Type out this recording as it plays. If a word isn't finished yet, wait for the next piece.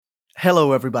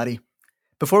Hello, everybody.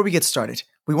 Before we get started,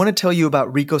 we want to tell you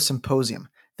about Rico Symposium,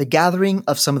 the gathering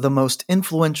of some of the most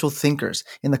influential thinkers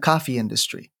in the coffee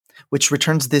industry, which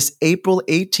returns this April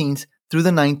 18th through the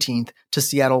 19th to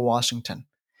Seattle, Washington.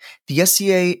 The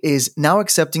SCA is now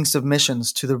accepting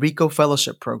submissions to the Rico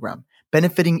Fellowship Program,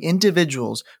 benefiting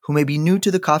individuals who may be new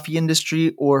to the coffee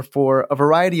industry or for a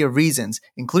variety of reasons,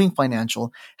 including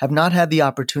financial, have not had the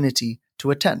opportunity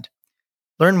to attend.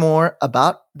 Learn more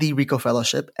about the Rico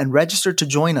Fellowship and register to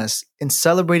join us in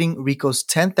celebrating Rico's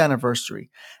 10th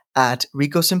anniversary at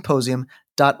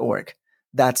ricosymposium.org.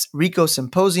 That's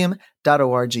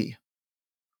ricosymposium.org.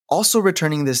 Also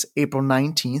returning this April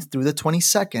 19th through the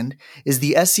 22nd is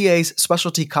the SCA's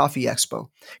Specialty Coffee Expo,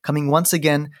 coming once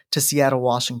again to Seattle,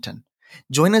 Washington.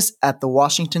 Join us at the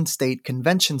Washington State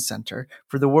Convention Center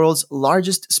for the world's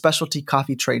largest specialty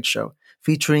coffee trade show,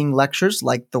 featuring lectures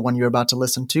like the one you're about to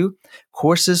listen to,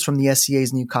 courses from the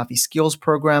SCA's new coffee skills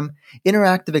program,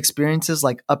 interactive experiences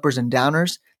like uppers and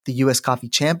downers, the U.S. Coffee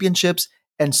Championships,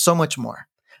 and so much more.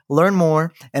 Learn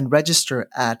more and register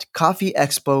at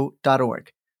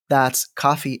coffeeexpo.org. That's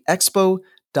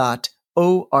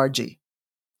coffeeexpo.org.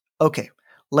 Okay,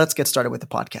 let's get started with the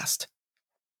podcast.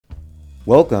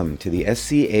 Welcome to the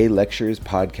SCA Lectures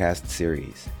podcast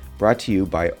series, brought to you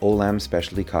by Olam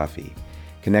Specialty Coffee,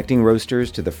 connecting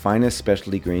roasters to the finest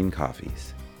specialty green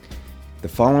coffees. The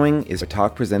following is a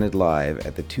talk presented live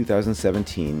at the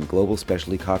 2017 Global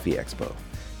Specialty Coffee Expo,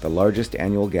 the largest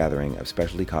annual gathering of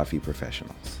specialty coffee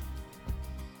professionals.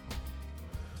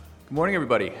 Good morning,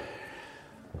 everybody.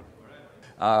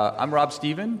 I'm Rob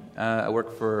Stephen. I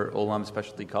work for Olam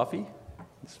Specialty Coffee.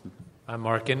 I'm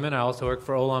Mark Inman. I also work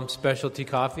for Olam Specialty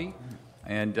Coffee.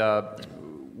 And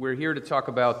we're here to talk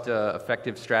about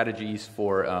effective strategies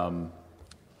for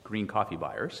green coffee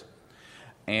buyers.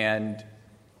 And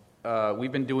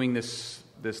we've been doing this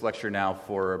lecture now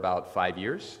for about 5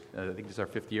 years. I think this is our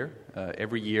 5th year.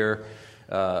 Every year,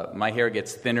 my hair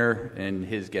gets thinner and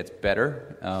his gets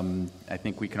better. I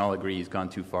think we can all agree he's gone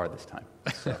too far this time.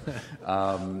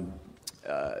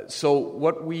 So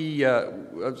what we,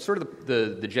 sort of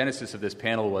the genesis of this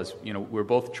panel was, we're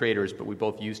both traders, but we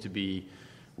both used to be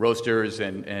roasters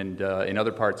and in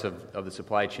other parts of the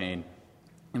supply chain.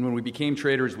 And when we became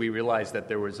traders, we realized that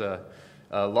there was a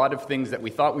lot of things that we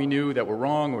thought we knew that were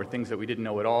wrong, or things that we didn't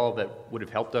know at all that would have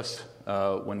helped us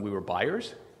when we were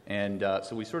buyers. And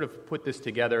so we sort of put this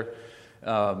together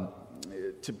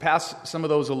to pass some of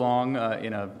those along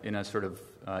in a sort of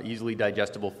easily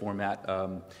digestible format,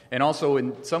 and also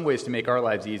in some ways to make our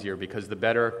lives easier, because the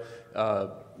better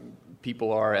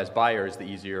people are as buyers, the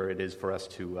easier it is for us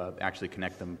to actually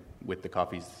connect them with the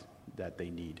coffees that they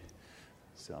need.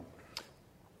 So.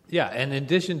 Yeah, and in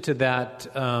addition to that,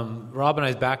 Rob and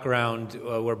I's background,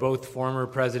 we're both former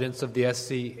presidents of the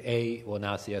SCA, well,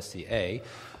 now it's the SCA.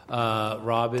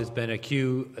 Rob has been a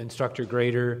Q instructor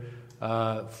grader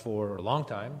for a long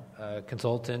time,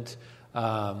 consultant.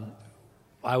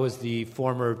 I was the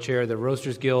former chair of the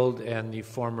Roasters Guild and the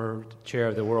former chair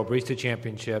of the World Barista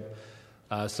Championship.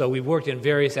 So we've worked in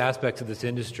various aspects of this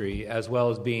industry, as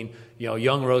well as being,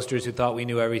 young roasters who thought we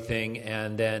knew everything,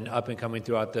 and then up and coming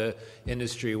throughout the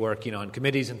industry, working on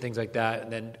committees and things like that.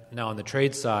 And then now on the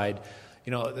trade side,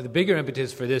 the bigger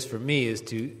impetus for this for me is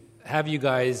to have you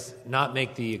guys not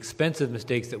make the expensive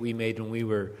mistakes that we made when we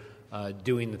were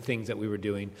doing the things that we were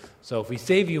doing. So if we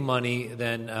save you money,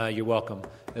 then you're welcome.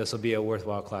 This will be a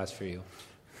worthwhile class for you.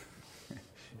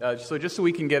 So just so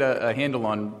we can get a handle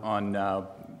on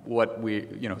what we,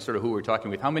 sort of who we're talking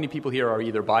with, how many people here are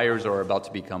either buyers or about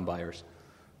to become buyers?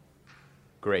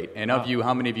 Great. And of you,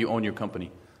 how many of you own your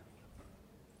company?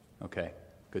 Okay.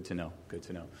 Good to know. Good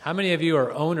to know. How many of you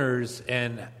are owners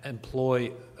and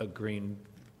employ a green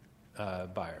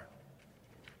buyer?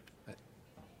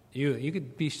 You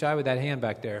could be shy with that hand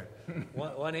back there.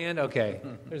 One hand? Okay.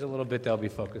 There's a little bit that'll be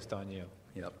focused on you.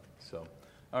 Yep. So,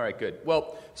 all right, good.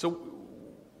 Well, so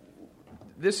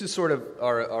this is sort of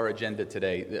our agenda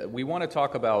today. We want to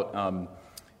talk about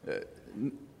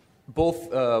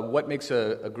both what makes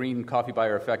a green coffee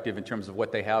buyer effective in terms of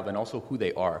what they have and also who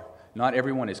they are. Not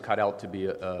everyone is cut out to be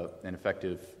an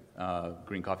effective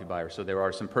green coffee buyer. So there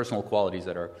are some personal qualities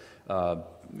that are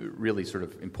really sort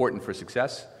of important for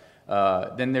success.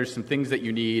 Then there's some things that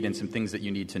you need and some things that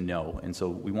you need to know. And so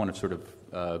we want to sort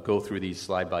of go through these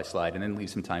slide by slide and then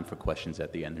leave some time for questions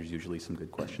at the end. There's usually some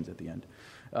good questions at the end.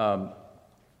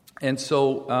 And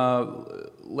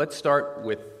so let's start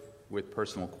with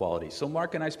personal qualities. So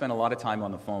Mark and I spent a lot of time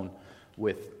on the phone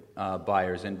with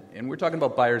buyers, and we're talking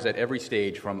about buyers at every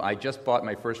stage, from I just bought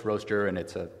my first roaster and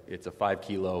it's a 5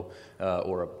 kilo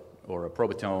or a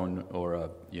Probatone or a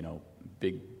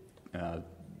big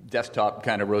desktop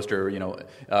kind of roaster,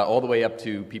 all the way up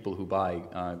to people who buy,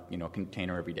 a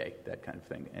container every day, that kind of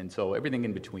thing. And so everything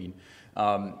in between.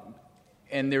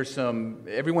 And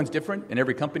everyone's different, and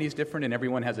every company is different, and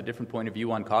everyone has a different point of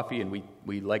view on coffee, and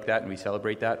we like that and we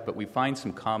celebrate that, but we find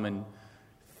some common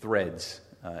threads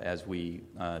as we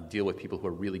deal with people who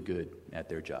are really good at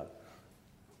their job.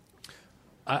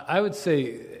 I would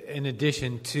say, in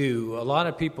addition to a lot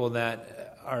of people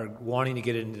that are wanting to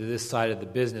get into this side of the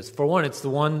business, for one, it's the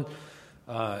one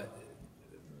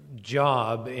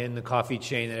job in the coffee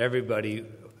chain that everybody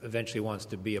eventually wants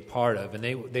to be a part of, and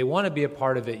they want to be a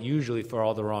part of it usually for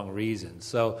all the wrong reasons.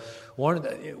 So one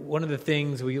of the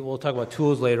things we'll talk about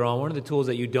tools later on. One of the tools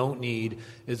that you don't need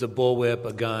is a bullwhip,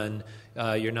 a gun.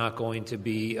 You're not going to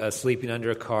be sleeping under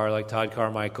a car like Todd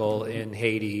Carmichael in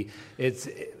Haiti.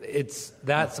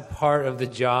 That's a part of the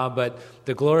job, but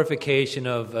the glorification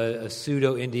of a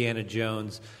pseudo Indiana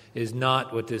Jones is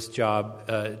not what this job.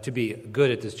 To be good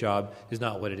at this job is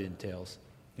not what it entails.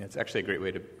 Yeah, it's actually a great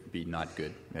way to be not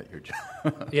good at your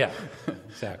job. Yeah,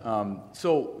 exactly.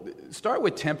 So start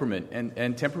with temperament,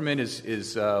 and temperament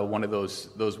is one of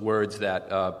those words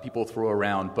that people throw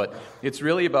around, but it's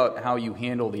really about how you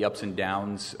handle the ups and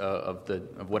downs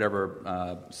of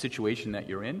whatever situation that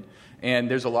you're in. And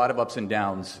there's a lot of ups and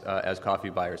downs as coffee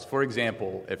buyers. For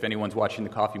example, if anyone's watching the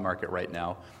coffee market right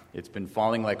now, it's been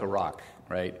falling like a rock,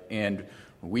 right? And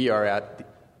we are at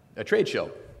a trade show.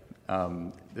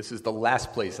 This is the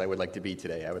last place I would like to be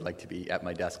today. I would like to be at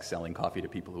my desk selling coffee to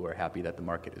people who are happy that the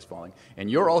market is falling. And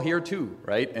you're all here too,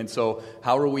 right? And so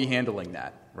how are we handling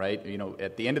that, right?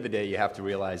 At the end of the day, you have to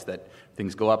realize that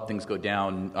things go up, things go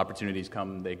down, opportunities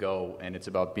come, they go, and it's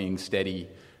about being steady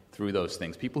through those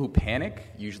things. People who panic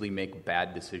usually make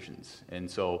bad decisions.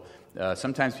 And so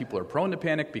sometimes people are prone to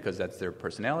panic because that's their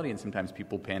personality, and sometimes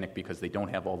people panic because they don't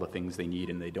have all the things they need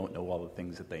and they don't know all the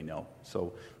things that they know.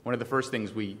 So one of the first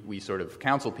things we sort of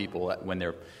counsel people when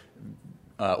they're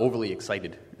overly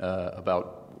excited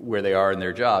about where they are in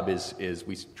their job is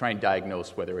we try and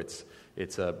diagnose whether it's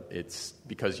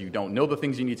because you don't know the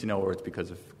things you need to know, or it's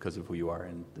because of who you are.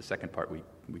 And the second part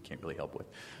we can't really help with.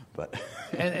 But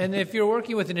and if you're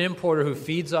working with an importer who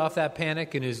feeds off that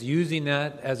panic and is using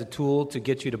that as a tool to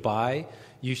get you to buy,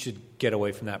 you should get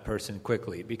away from that person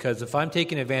quickly. Because if I'm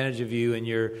taking advantage of you and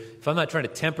if I'm not trying to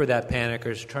temper that panic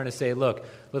or trying to say, look,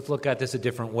 let's look at this a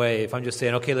different way. If I'm just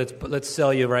saying, okay, let's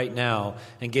sell you right now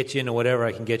and get you into whatever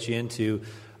I can get you into,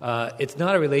 it's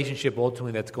not a relationship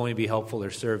ultimately that's going to be helpful or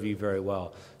serve you very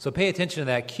well. So pay attention to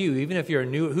that cue, even if you're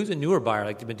who's a newer buyer,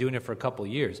 like they've been doing it for a couple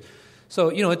of years. So,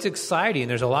 it's exciting.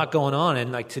 There's a lot going on.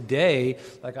 And like today,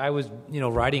 like I was,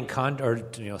 writing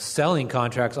selling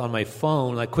contracts on my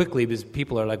phone, like quickly because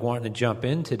people are like wanting to jump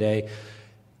in today.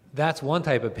 That's one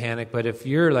type of panic. But if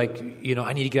you're like,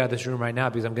 I need to get out of this room right now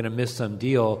because I'm going to miss some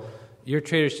deal, your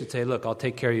trader should say, look, I'll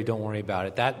take care of you. Don't worry about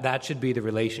it. That should be the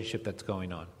relationship that's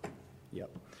going on. Yep.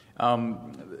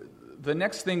 The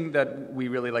next thing that we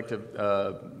really like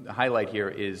to highlight here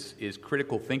is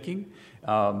critical thinking.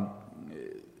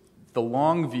 The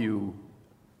long view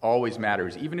always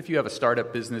matters. Even if you have a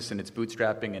startup business and it's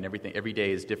bootstrapping and everything, every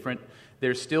day is different,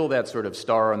 there's still that sort of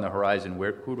star on the horizon.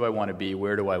 Who do I want to be?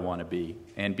 Where do I want to be?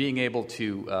 And being able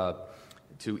to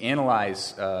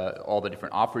analyze all the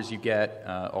different offers you get,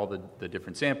 all the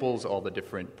different samples, all the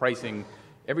different pricing,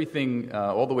 everything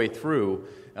all the way through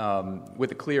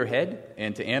with a clear head,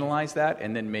 and to analyze that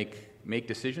and then make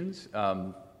decisions.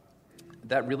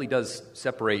 That really does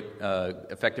separate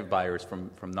effective buyers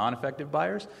from non-effective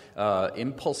buyers.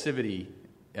 Impulsivity,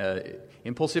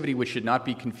 which should not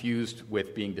be confused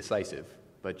with being decisive,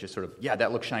 but just sort of,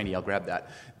 that looks shiny, I'll grab that.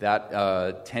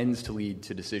 That tends to lead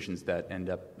to decisions that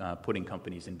end up putting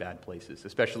companies in bad places,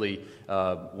 especially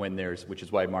which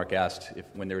is why Mark asked,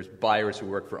 when there's buyers who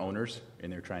work for owners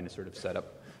and they're trying to sort of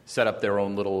set up their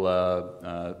own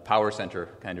little power center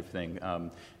kind of thing.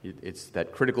 It's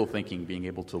that critical thinking, being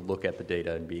able to look at the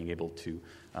data and being able to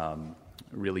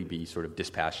really be sort of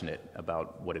dispassionate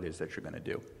about what it is that you're going to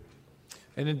do.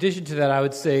 In addition to that, I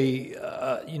would say,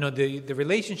 the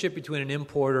relationship between an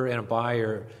importer and a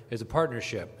buyer is a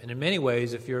partnership. And in many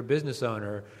ways, if you're a business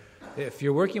owner, if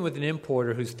you're working with an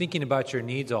importer who's thinking about your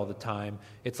needs all the time,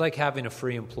 it's like having a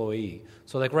free employee.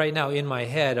 So like right now in my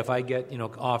head, if I get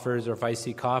offers or if I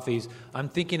see coffees, I'm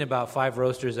thinking about 5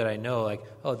 roasters that I know, like,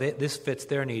 this fits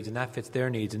their needs and that fits their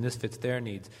needs and this fits their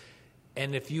needs.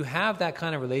 And if you have that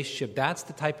kind of relationship, that's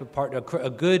the type of partner. A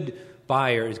good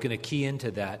buyer is going to key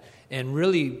into that and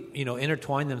really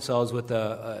intertwine themselves with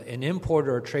an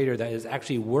importer or trader that is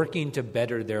actually working to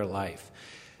better their life.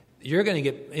 You're going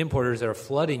to get importers that are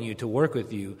flooding you to work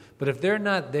with you, but if they're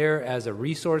not there as a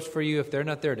resource for you, if they're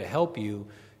not there to help you,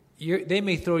 they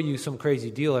may throw you some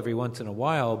crazy deal every once in a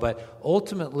while, but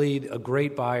ultimately a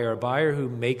great buyer, a buyer who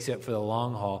makes it for the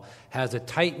long haul, has a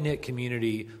tight-knit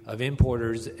community of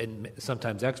importers and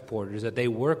sometimes exporters that they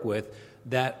work with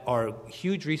that are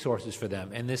huge resources for them.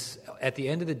 And this, at the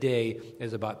end of the day,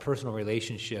 is about personal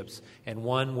relationships, and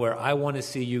one where I want to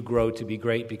see you grow to be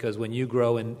great, because when you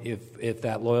grow and if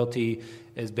that loyalty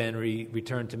has been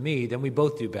returned to me, then we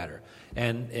both do better.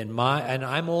 And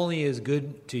I'm only as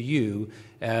good to you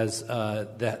as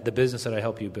the business that I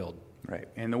help you build. Right.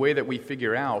 And the way that we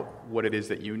figure out what it is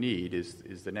that you need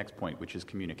is the next point, which is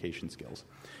communication skills.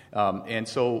 And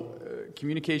so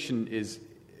communication is,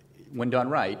 when done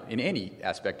right, in any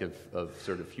aspect of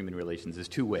sort of human relations, is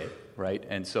two-way, right?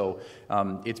 And so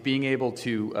it's being able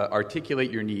to articulate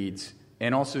your needs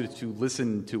and also to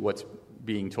listen to what's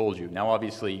being told you. Now,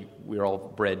 obviously, we're all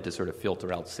bred to sort of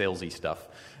filter out salesy stuff,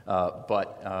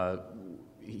 but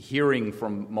hearing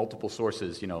from multiple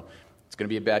sources, it's going to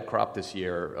be a bad crop this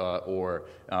year, or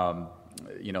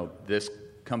this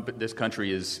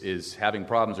country is having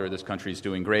problems, or this country is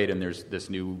doing great, and there's this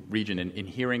new region, and in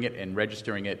hearing it and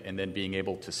registering it, and then being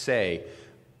able to say,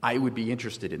 I would be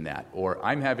interested in that, or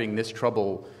I'm having this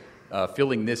trouble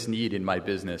filling this need in my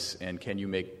business, and can you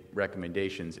make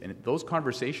recommendations? And those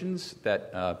conversations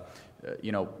that,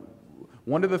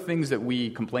 one of the things that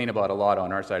we complain about a lot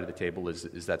on our side of the table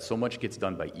is that so much gets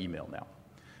done by email now.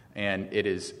 And it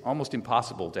is almost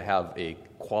impossible to have a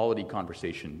quality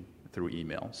conversation through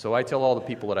email. So I tell all the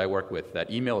people that I work with that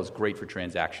email is great for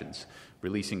transactions,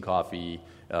 releasing coffee,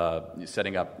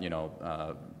 setting up,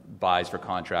 buys for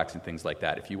contracts and things like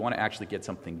that. If you want to actually get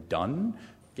something done,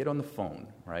 get on the phone,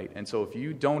 right? And so if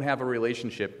you don't have a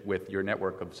relationship with your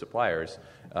network of suppliers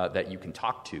that you can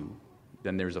talk to,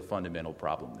 then there's a fundamental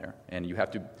problem there. And you have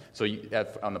to,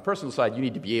 on the personal side, you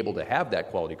need to be able to have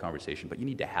that quality conversation, but you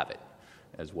need to have it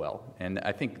as well. And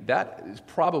I think that is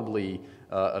probably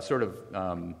a sort of,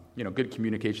 good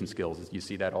communication skills. You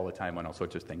see that all the time on all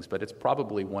sorts of things, but it's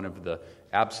probably one of the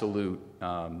absolute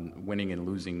winning and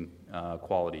losing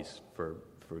qualities for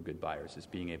good buyers, is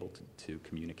being able to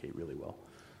communicate really well.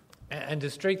 And to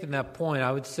strengthen that point,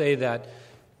 I would say that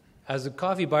as a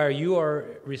coffee buyer, you are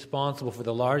responsible for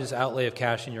the largest outlay of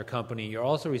cash in your company. You're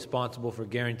also responsible for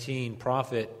guaranteeing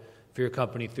profit for your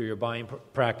company through your buying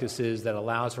practices that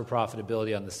allows for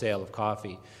profitability on the sale of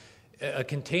coffee. A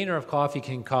container of coffee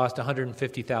can cost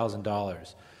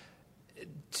 $150,000.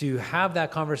 To have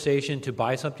that conversation, to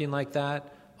buy something like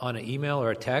that on an email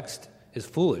or a text, is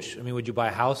foolish. I mean, would you buy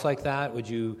a house like that? Would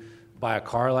you buy a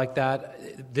car like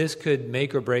that? This could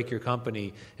make or break your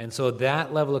company. And so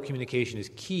that level of communication is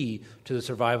key to the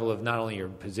survival of not only your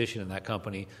position in that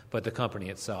company, but the company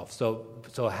itself.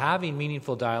 So having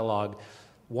meaningful dialogue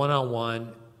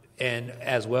one-on-one, and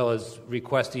as well as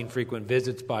requesting frequent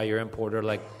visits by your importer,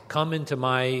 like, come into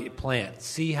my plant,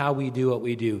 see how we do what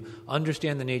we do,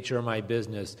 understand the nature of my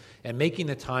business, and making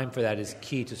the time for that is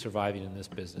key to surviving in this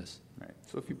business. Right.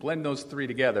 So if you blend those three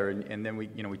together, and then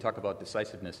we talk about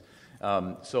decisiveness.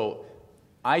 So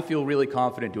I feel really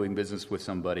confident doing business with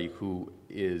somebody who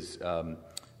is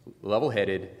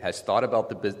level-headed, has thought about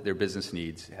their business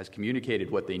needs, has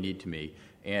communicated what they need to me,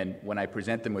 and when I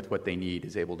present them with what they need,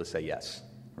 is able to say yes,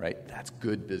 right? That's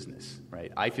good business,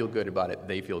 right? I feel good about it,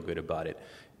 they feel good about it,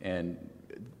 and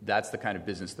that's the kind of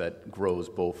business that grows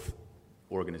both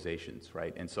organizations,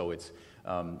 right? And so it's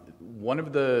one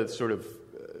of the sort of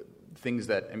things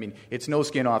that, it's no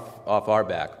skin off our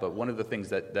back, but one of the things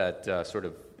that sort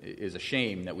of is a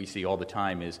shame that we see all the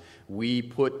time is we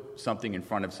put something in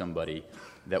front of somebody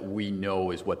that we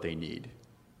know is what they need,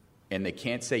 and they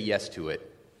can't say yes to it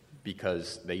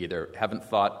because they either haven't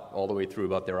thought all the way through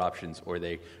about their options, or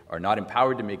they are not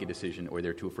empowered to make a decision, or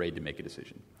they're too afraid to make a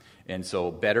decision. And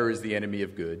so better is the enemy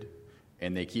of good,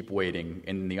 and they keep waiting,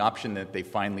 and the option that they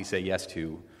finally say yes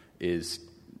to is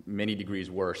many degrees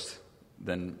worse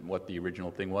than what the original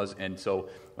thing was. And so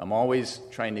I'm always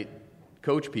trying to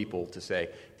coach people to say,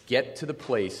 get to the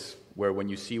place where when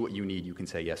you see what you need, you can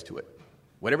say yes to it.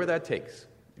 Whatever that takes.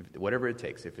 Whatever it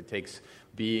takes. If it takes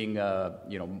being,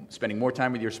 spending more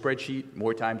time with your spreadsheet,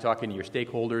 more time talking to your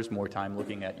stakeholders, more time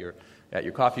looking at your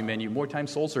coffee menu, more time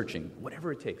soul searching,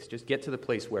 whatever it takes, just get to the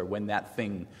place where when that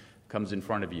thing comes in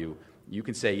front of you, you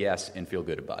can say yes and feel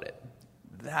good about it.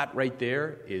 That right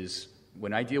there is,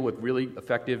 when I deal with really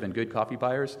effective and good coffee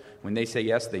buyers, when they say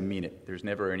yes, they mean it. There's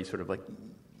never any sort of like,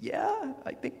 yeah,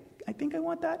 I think I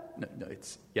want that. No,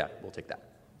 it's, yeah, we'll take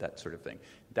that sort of thing.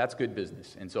 That's good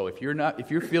business. And so if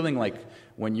you're feeling like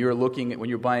when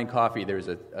you're buying coffee, there's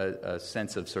a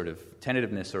sense of sort of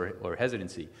tentativeness or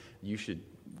hesitancy, you should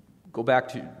go back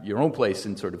to your own place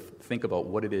and sort of think about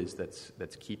what it is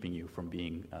that's keeping you from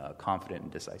being confident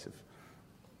and decisive.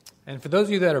 And for those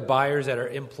of you that are buyers, that are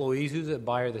employees, who's a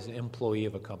buyer that's an employee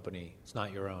of a company? It's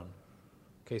not your own.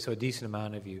 Okay, so a decent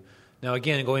amount of you. Now,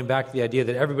 again, going back to the idea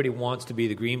that everybody wants to be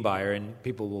the green buyer, and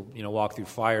people will walk through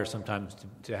fire sometimes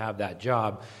to have that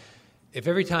job. If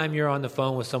every time you're on the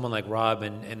phone with someone like Rob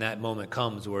and that moment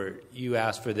comes where you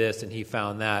ask for this and he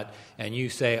found that, and you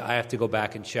say, I have to go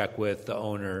back and check with the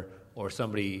owner or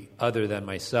somebody other than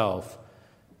myself,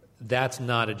 that's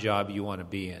not a job you want to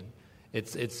be in.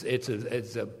 It's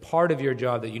a part of your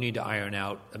job that you need to iron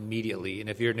out immediately. And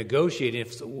if you're negotiating,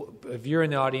 if you're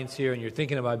in the audience here and you're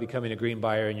thinking about becoming a green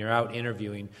buyer and you're out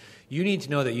interviewing, you need to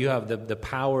know that you have the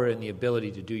power and the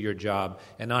ability to do your job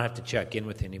and not have to check in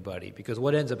with anybody. Because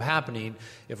what ends up happening,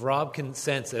 if Rob can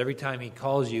sense that every time he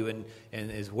calls you and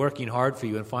is working hard for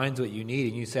you and finds what you need,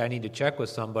 and you say, I need to check with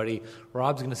somebody,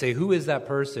 Rob's going to say, who is that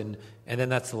person? And then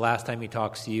that's the last time he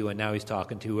talks to you, and now he's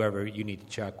talking to whoever you need to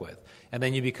check with. And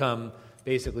then you become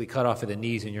basically cut off at the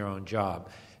knees in your own job.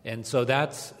 And so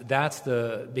that's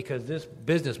because this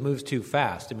business moves too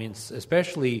fast. I mean,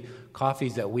 especially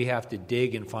coffees that we have to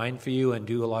dig and find for you and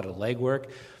do a lot of legwork.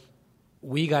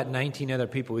 We got 19 other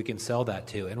people we can sell that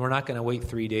to, and we're not going to wait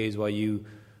 3 days while you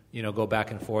go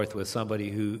back and forth with somebody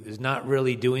who is not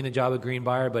really doing the job of green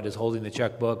buyer, but is holding the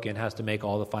checkbook and has to make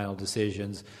all the final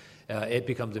decisions. It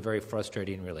becomes a very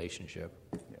frustrating relationship.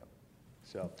 Yeah.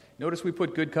 So notice we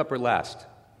put good cupper last.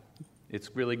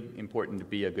 It's really important to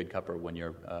be a good cupper when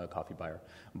you're a coffee buyer,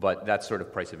 but that's sort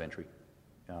of price of entry.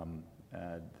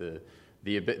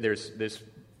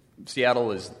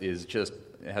 Seattle is just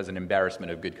has an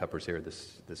embarrassment of good cuppers here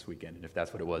this weekend, and if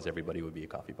that's what it was, everybody would be a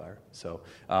coffee buyer. So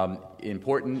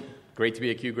important, great to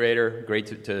be a Q grader,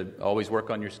 great to always work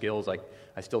on your skills.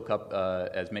 I still cup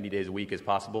as many days a week as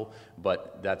possible,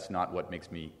 but that's not what makes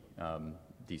me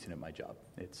decent at my job.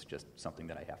 It's just something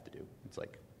that I have to do. It's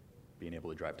like being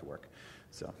able to drive to work.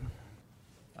 So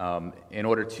in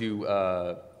order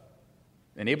to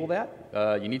enable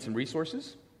that, you need some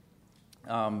resources.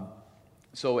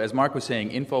 So as Mark was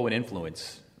saying, info and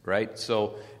influence, right?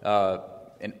 So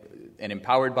an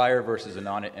empowered buyer versus a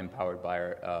non-empowered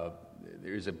buyer,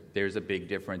 there's a big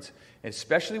difference,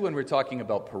 especially when we're talking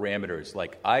about parameters.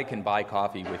 Like I can buy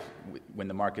coffee when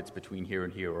the market's between here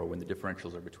and here, or when the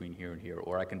differentials are between here and here,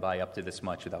 or I can buy up to this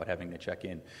much without having to check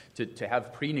in. To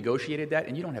have pre-negotiated that,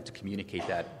 and you don't have to communicate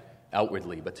that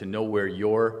outwardly, but to know where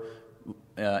your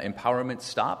empowerment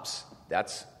stops,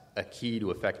 that's a key to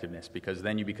effectiveness, because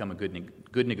then you become a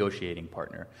good negotiating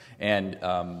partner. And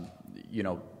no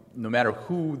matter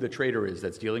who the trader is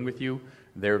that's dealing with you,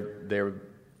 they're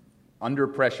under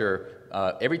pressure.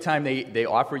 Every time they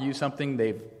offer you something,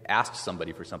 they've asked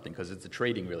somebody for something, because it's a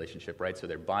trading relationship, right? So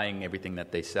they're buying everything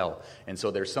that they sell. And so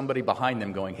there's somebody behind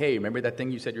them going, hey, remember that thing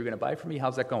you said you were going to buy from me?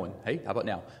 How's that going? Hey, how about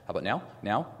now? How about now?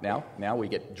 Now we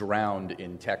get drowned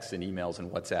in texts and emails and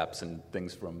WhatsApps and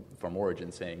things from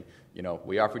Origin saying,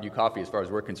 we offered you coffee. As far as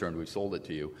we're concerned, we've sold it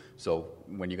to you. So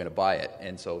when you're going to buy it?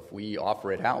 And so if we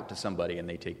offer it out to somebody and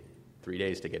they take 3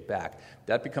 days to get back,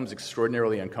 that becomes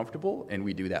extraordinarily uncomfortable, and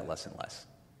we do that less and less,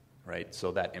 right?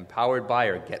 So that empowered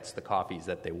buyer gets the coffees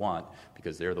that they want,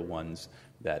 because they're the ones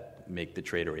that make the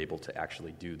trader able to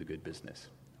actually do the good business,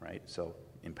 right? So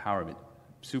empowerment,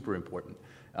 super important.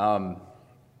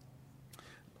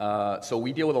 So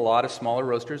we deal with a lot of smaller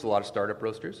roasters, a lot of startup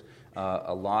roasters,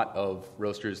 a lot of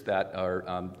roasters that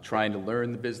are trying to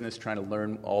learn the business, trying to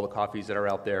learn all the coffees that are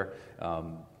out there.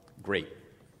 Great.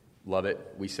 Love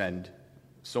it. We send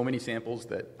so many samples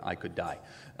that I could die.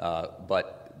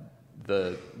 But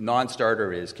the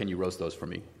non-starter is, can you roast those for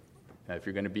me? If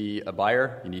you're going to be a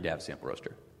buyer, you need to have a sample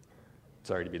roaster.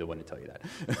 Sorry to be the one to tell you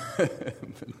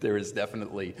that. There is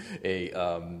definitely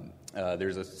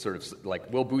there's a sort of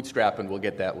like, we'll bootstrap and we'll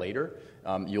get that later.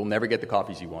 You'll never get the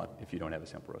coffees you want if you don't have a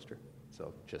sample roaster.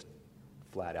 So just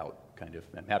flat out kind of.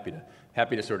 I'm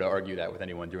happy to sort of argue that with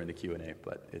anyone during the Q&A,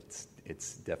 but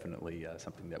it's definitely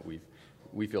something that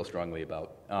we feel strongly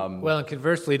about. Well, and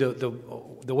conversely,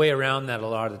 the way around that a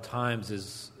lot of the times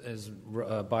is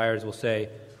buyers will say,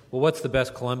 well, what's the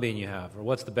best Colombian you have, or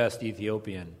what's the best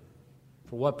Ethiopian?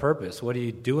 For what purpose? What are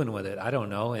you doing with it? I don't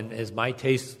know. And is my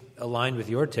taste aligned with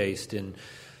your taste? And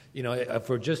if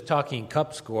we're just talking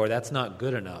cup score, that's not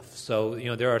good enough. So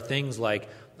there are things like,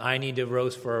 I need to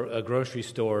roast for a grocery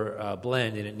store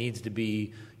blend, and it needs to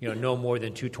be no more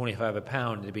than $2.25 a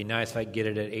pound. It'd be nice if I could get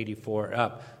it at 84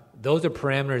 up. Those are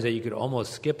parameters that you could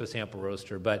almost skip a sample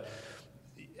roaster, but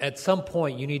at some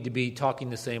point you need to be talking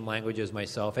the same language as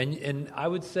myself. And I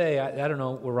would say, I don't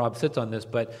know where Rob sits on this,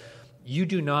 but you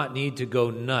do not need to go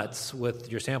nuts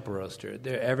with your sample roaster.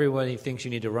 Everybody thinks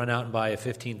you need to run out and buy a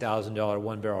 $15,000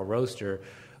 one-barrel roaster.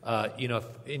 If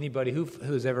anybody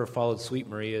who's ever followed Sweet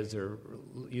Maria's or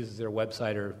uses their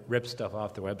website or rips stuff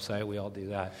off their website, we all do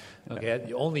that.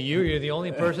 Okay, only you're the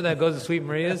only person that goes to Sweet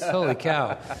Maria's? Holy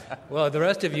cow. Well, the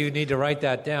rest of you need to write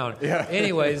that down. Yeah.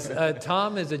 Anyways,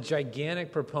 Tom is a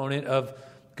gigantic proponent of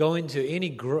going to any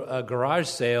garage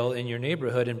sale in your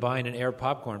neighborhood and buying an air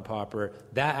popcorn popper.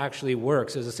 That actually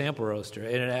works as a sample roaster,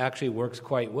 and it actually works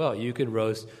quite well. You could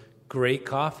roast great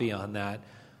coffee on that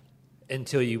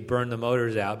until you burn the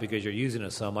motors out because you're using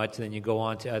it so much, and then you go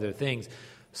on to other things.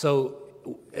 So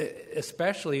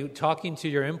especially talking to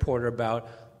your importer about,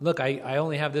 look, I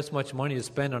only have this much money to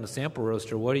spend on a sample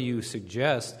roaster. What do you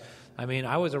suggest? I mean,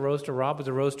 I was a roaster, Rob was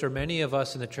a roaster. Many of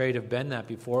us in the trade have been that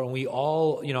before, and we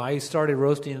all, I started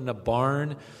roasting in a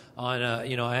barn on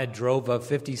I drove a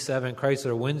 57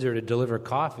 Chrysler Windsor to deliver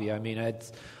coffee. I mean,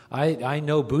 I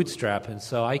know bootstrap, and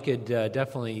so I could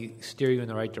definitely steer you in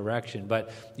the right direction.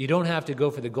 But you don't have to go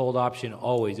for the gold option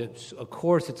always. Of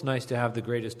course, it's nice to have the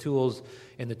greatest tools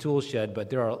in the tool shed, but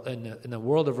there are in the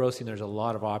world of roasting, there's a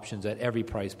lot of options at every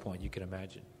price point you can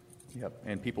imagine. Yep,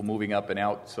 and people moving up and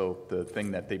out, so the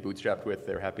thing that they bootstrapped with,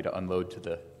 they're happy to unload to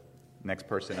the next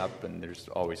person up, and there's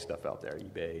always stuff out there,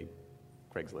 eBay,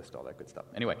 Craigslist, all that good stuff.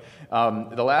 Anyway,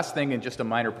 the last thing, and just a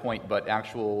minor point, but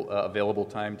actual available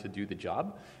time to do the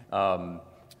job.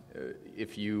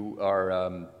 If you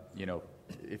are,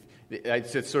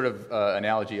 it's sort of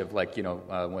analogy of like,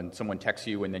 when someone texts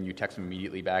you and then you text them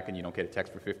immediately back and you don't get a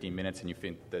text for 15 minutes and you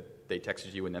think that they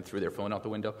texted you and then threw their phone out the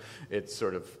window. It's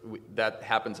sort of, that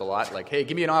happens a lot. Like, hey,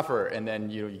 give me an offer. And then,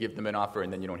 you give them an offer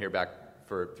and then you don't hear back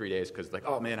for 3 days because like,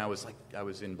 oh man, I was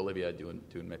in Bolivia doing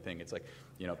my thing. It's like,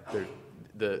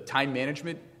 the time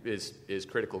management is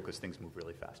critical because things move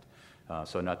really fast.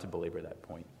 So not to belabor that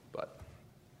point, but.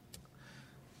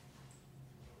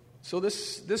 So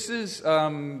this is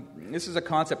a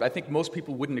concept. I think most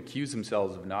people wouldn't accuse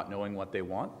themselves of not knowing what they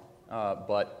want,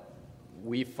 but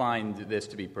we find this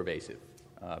to be pervasive.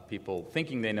 People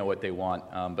thinking they know what they want,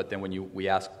 but then when we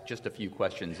ask just a few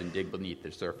questions and dig beneath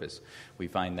the surface, we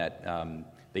find that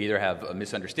they either have a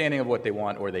misunderstanding of what they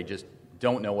want or they just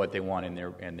don't know what they want,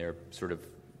 and they're sort of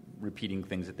repeating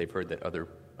things that they've heard that other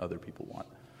people want.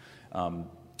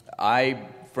 I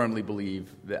firmly believe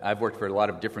that I've worked for a lot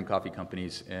of different coffee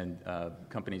companies and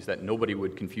companies that nobody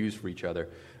would confuse for each other,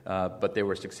 but they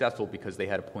were successful because they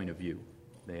had a point of view.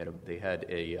 They had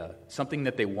something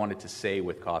that they wanted to say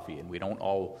with coffee, and we don't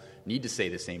all need to say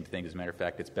the same thing. As a matter of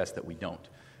fact, it's best that we don't.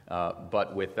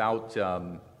 But without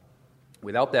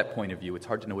that point of view, it's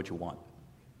hard to know what you want.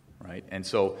 Right? And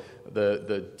so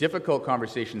the difficult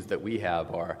conversations that we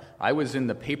have are, I was in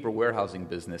the paper warehousing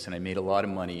business and I made a lot of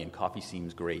money and coffee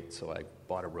seems great, so I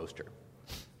bought a roaster.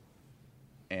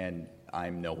 And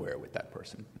I'm nowhere with that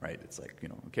person, right? It's like,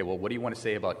 okay, well, what do you want to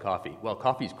say about coffee? Well,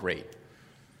 coffee's great.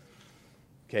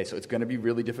 Okay, so it's going to be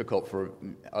really difficult for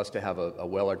us to have a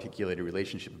well-articulated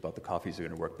relationship about the coffees that are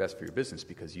going to work best for your business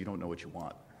because you don't know what you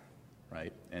want.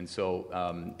 Right? And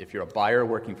so if you're a buyer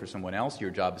working for someone else, your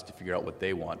job is to figure out what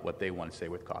they want to say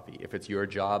with coffee. If it's your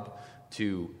job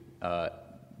to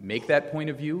make that point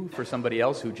of view for somebody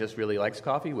else who just really likes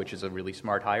coffee, which is a really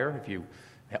smart hire, if you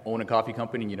own a coffee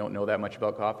company and you don't know that much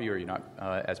about coffee or you're not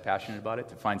as passionate about it,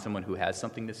 to find someone who has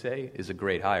something to say is a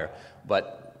great hire.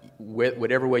 But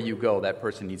whatever way you go, that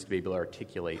person needs to be able to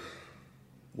articulate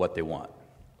what they want.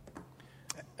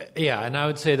 Yeah, and I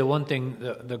would say the one thing,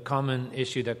 the common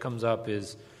issue that comes up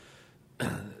is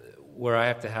where I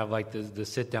have to have like the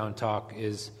sit-down talk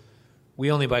is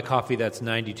we only buy coffee that's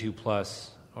 92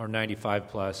 plus or 95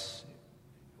 plus.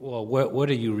 Well, what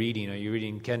are you reading? Are you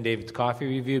reading Ken David's coffee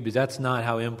review? Because that's not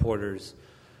how importers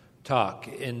talk.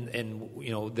 And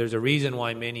there's a reason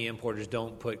why many importers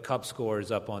don't put cup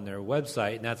scores up on their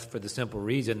website, and that's for the simple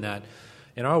reason that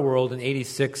in our world, an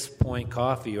 86-point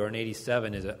coffee or an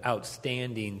 87 is an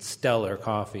outstanding, stellar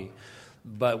coffee.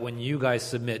 But when you guys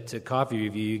submit to coffee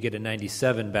review, you get a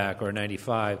 97 back or a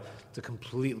 95. It's a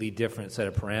completely different set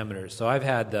of parameters. So I've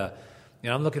had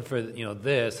I'm looking for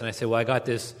this, and I say, well, I got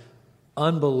this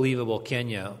unbelievable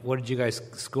Kenya. What did you guys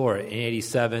score? An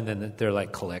 87, and they're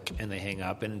like, click, and they hang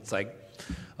up. And it's like,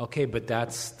 okay, but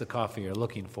that's the coffee you're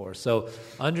looking for. So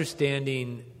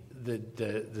understanding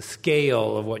the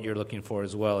scale of what you're looking for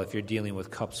as well if you're dealing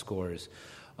with cup scores.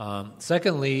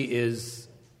 Secondly is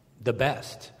the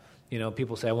best.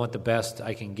 People say, I want the best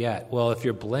I can get. Well, if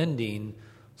you're blending,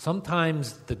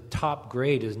 sometimes the top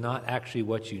grade is not actually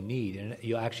what you need, and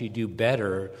you'll actually do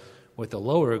better with a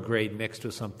lower grade mixed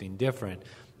with something different.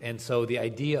 And so the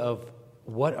idea of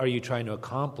what are you trying to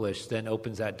accomplish, then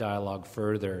opens that dialogue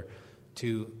further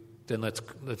to then let's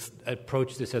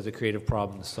approach this as a creative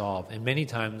problem to solve. And many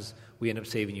times we end up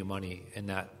saving you money in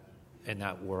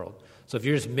that world. So if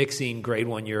you're just mixing grade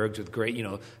 1 Yergs with great,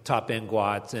 top-end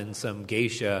Guats and some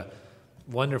geisha,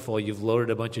 wonderful, you've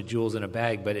loaded a bunch of jewels in a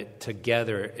bag, but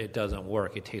together it doesn't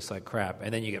work. It tastes like crap.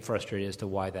 And then you get frustrated as to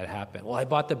why that happened. Well, I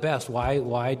bought the best.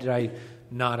 Why did I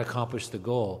not accomplish the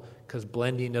goal? Because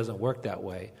blending doesn't work that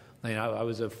way. I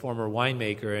was a former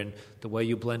winemaker, and the way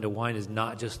you blend a wine is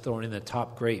not just throwing in the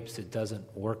top grapes. It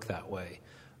doesn't work that way.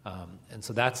 And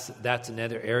so that's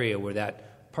another area where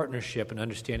that partnership and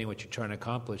understanding what you're trying to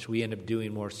accomplish, we end up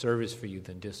doing more service for you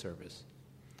than disservice.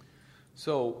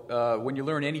 So when you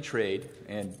learn any trade,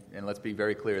 and let's be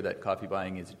very clear that coffee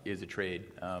buying is a trade,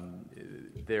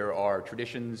 there are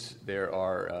traditions, there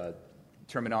are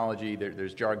terminology,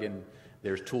 there's jargon,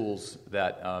 there's tools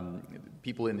that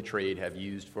people in the trade have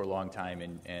used for a long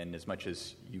time, and as much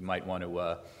as you might want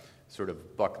to sort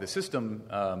of buck the system,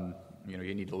 you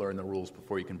need to learn the rules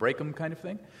before you can break them, kind of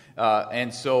thing.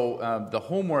 And so the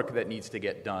homework that needs to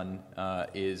get done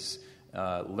is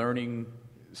learning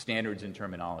standards and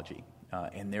terminology.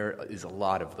 And there is a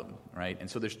lot of them, right? And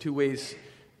so there's two ways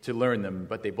to learn them,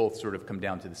 but they both sort of come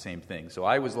down to the same thing. So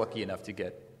I was lucky enough to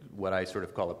get what I sort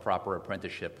of call a proper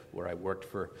apprenticeship, where I worked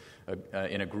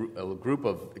in a group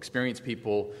of experienced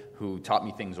people who taught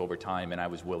me things over time, and I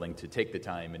was willing to take the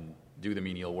time and do the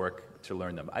menial work to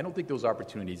learn them. I don't think those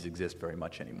opportunities exist very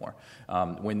much anymore.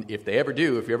 If they ever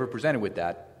do, if you're ever presented with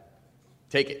that,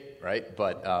 take it, right?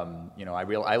 But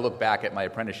I look back at my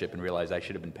apprenticeship and realize I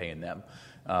should have been paying them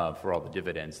for all the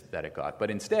dividends that it got.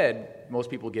 But instead, most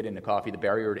people get into coffee. The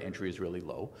barrier to entry is really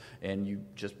low, and you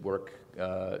just work,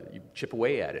 you chip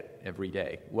away at it every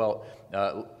day. Well,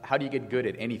 how do you get good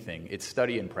at anything? It's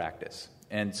study and practice.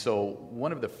 And so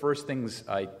one of the first things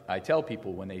I tell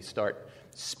people when they start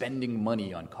spending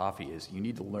money on coffee is you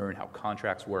need to learn how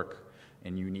contracts work,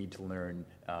 and you need to learn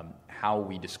how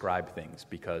we describe things,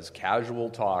 because casual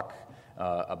talk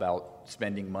about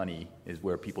spending money is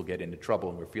where people get into trouble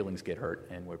and where feelings get hurt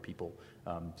and where people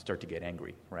start to get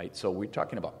angry, right? So we're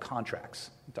talking about contracts.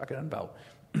 We're talking about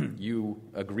you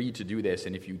agree to do this,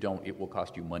 and if you don't, it will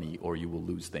cost you money or you will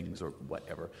lose things or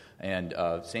whatever. And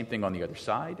same thing on the other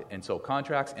side. And so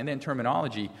contracts and then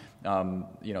terminology,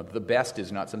 the best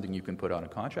is not something you can put on a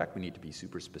contract. We need to be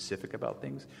super specific about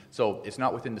things. So it's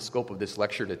not within the scope of this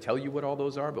lecture to tell you what all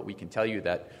those are, but we can tell you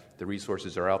that the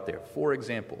resources are out there. For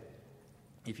example,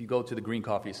 if you go to the Green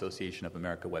Coffee Association of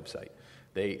America website,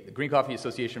 the Green Coffee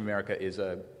Association of America is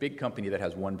a big company that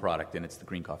has one product, and it's the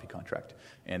green coffee contract,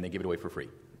 and they give it away for free.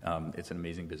 It's an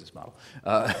amazing business model.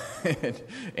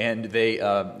 And they,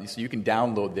 so you can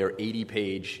download their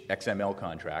 80-page XML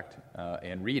contract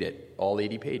and read it, all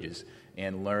 80 pages,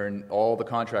 and learn all the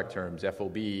contract terms,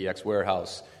 FOB,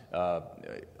 ex-warehouse,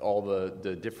 all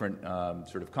the different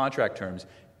sort of contract terms.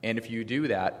 And if you do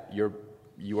that,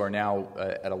 you are now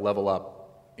at a level up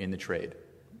in the trade.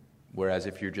 Whereas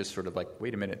if you're just sort of like,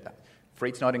 wait a minute,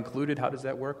 freight's not included, how does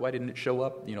that work? Why didn't it show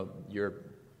up? You're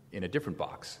in a different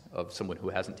box of someone who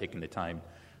hasn't taken the time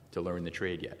to learn the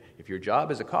trade yet. If your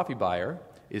job as a coffee buyer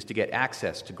is to get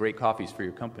access to great coffees for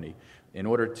your company, in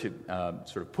order to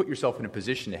sort of put yourself in a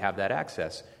position to have that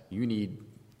access, you need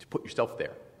to put yourself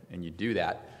there. And you do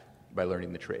that by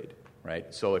learning the trade,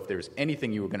 right? So if there's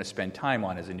anything you were going to spend time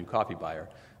on as a new coffee buyer,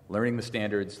 learning the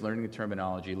standards, learning the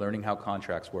terminology, learning how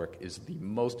contracts work is the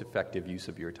most effective use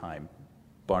of your time,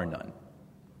 bar none,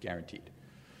 guaranteed.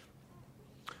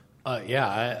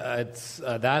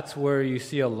 That's where you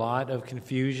see a lot of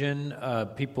confusion.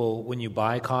 People, when you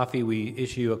buy coffee, we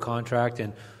issue a contract,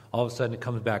 and all of a sudden it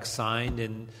comes back signed,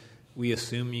 and we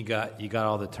assume you got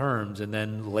all the terms, and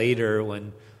then later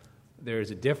when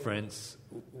there's a difference,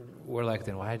 we're like,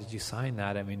 then why did you sign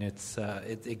that? I mean,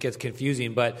 it gets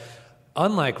confusing, but.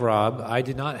 Unlike Rob, I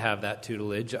did not have that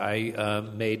tutelage. I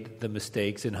made the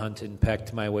mistakes and hunted and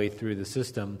pecked my way through the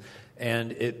system,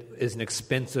 and it is an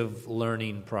expensive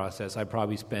learning process. I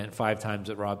probably spent 5 times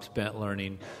what Rob spent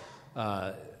learning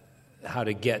how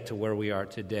to get to where we are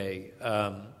today.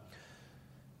 For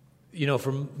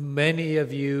many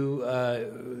of you,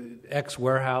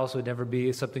 ex-warehouse would never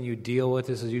be something you deal with.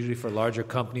 This is usually for larger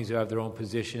companies who have their own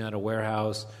position at a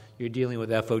warehouse. You're dealing with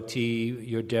FOT.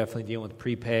 You're definitely dealing with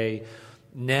prepay.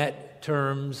 Net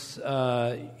terms,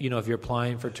 if you're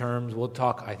applying for terms, we'll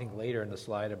talk, I think, later in the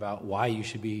slide about why you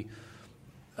should be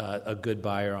a good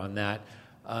buyer on that.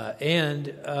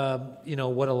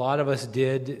 What a lot of us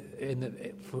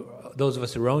did, for those of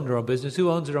us who owned our own business, who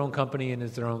owns their own company and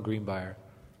is their own green buyer?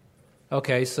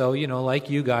 Okay, so, like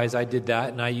you guys, I did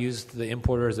that, and I used the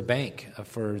importer as a bank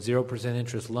for 0%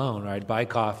 interest loan. I'd buy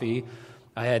coffee.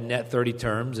 I had net 30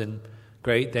 terms, and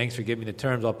great, thanks for giving me the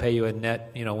terms. I'll pay you a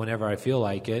net, whenever I feel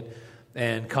like it,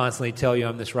 and constantly tell you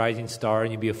I'm this rising star,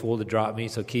 and you'd be a fool to drop me,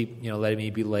 so keep, letting me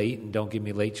be late, and don't give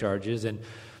me late charges. And,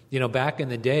 back in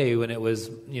the day when it was,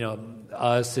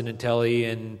 us and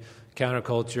Intelli and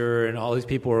Counterculture and all these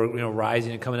people were,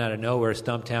 rising and coming out of nowhere,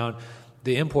 Stumptown,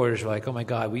 the importers were like, oh my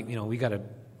God, we're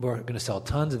going to sell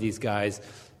tons of these guys.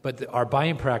 But our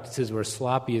buying practices were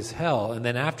sloppy as hell. And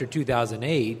then after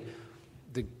 2008,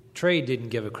 the trade didn't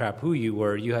give a crap who you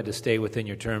were. You had to stay within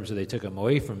your terms or they took them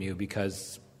away from you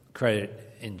because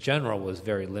credit in general was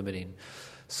very limiting.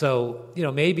 So,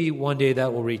 maybe one day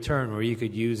that will return where you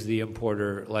could use the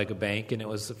importer like a bank, and it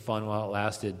was fun while it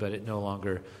lasted, but it no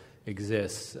longer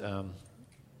exists.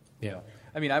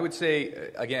 I mean, I would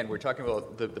say, again, we're talking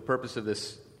about the purpose of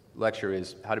this lecture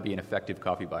is how to be an effective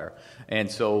coffee buyer. And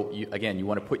so, you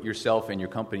want to put yourself and your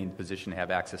company in the position to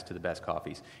have access to the best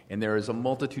coffees. And there is a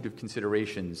multitude of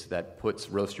considerations that puts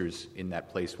roasters in that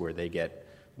place where they get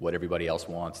what everybody else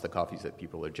wants, the coffees that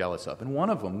people are jealous of. And one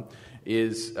of them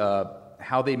is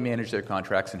how they manage their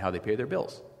contracts and how they pay their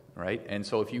bills. Right? And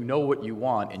so if you know what you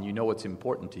want and you know what's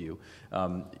important to you,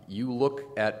 you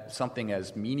look at something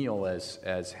as menial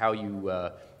as how you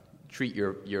treat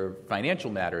your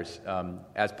financial matters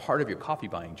as part of your coffee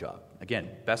buying job. Again,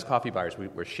 best coffee buyers,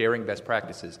 we're sharing best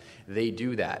practices. They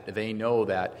do that. They know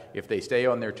that if they stay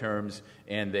on their terms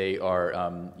and they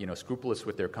are scrupulous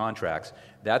with their contracts,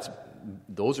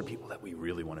 those are people that we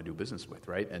really want to do business with,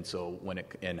 right? And so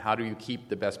and how do you keep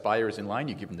the best buyers in line?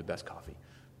 You give them the best coffee.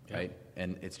 Right,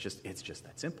 and it's just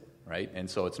that simple, right? And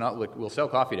so it's not like we'll sell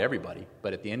coffee to everybody,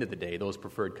 but at the end of the day, those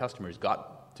preferred customers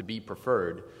got to be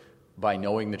preferred by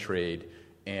knowing the trade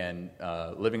and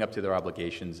living up to their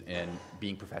obligations and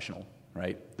being professional,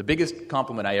 right? The biggest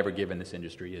compliment I ever give in this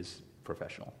industry is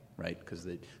professional, right? Because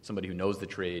somebody who knows the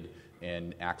trade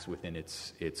and acts within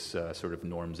its sort of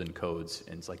norms and codes,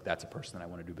 and it's like that's a person that I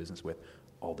want to do business with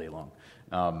all day long.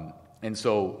 And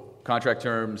so contract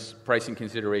terms, pricing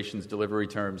considerations, delivery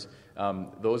terms,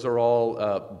 those are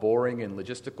all boring and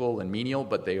logistical and menial,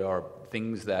 but they are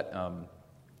things that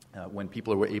when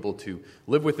people are able to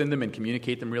live within them and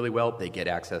communicate them really well, they get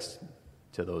access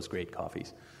to those great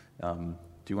coffees. Do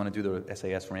you want to do the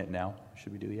SAS rant now?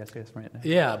 Should we do the SAS rant now?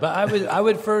 Yeah, but I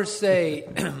would first say,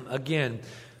 again,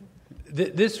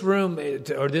 this room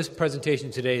or this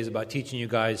presentation today is about teaching you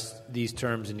guys these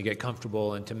terms and to get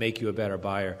comfortable and to make you a better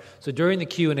buyer. So during the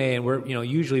Q&A, and we're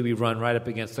usually we run right up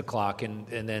against the clock, and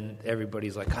then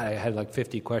everybody's like, I had like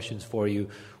 50 questions for you.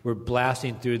 We're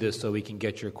blasting through this so we can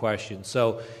get your questions.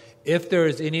 So if there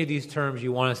is any of these terms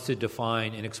you want us to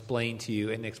define and explain to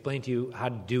you how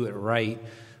to do it right,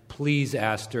 please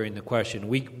ask during the question.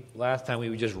 Last time we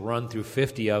would just run through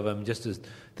 50 of them just to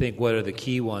think what are the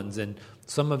key ones, and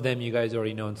some of them you guys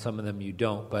already know and some of them you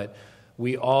don't, but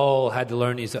we all had to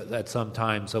learn these at some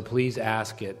time, so please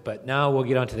ask it. But now we'll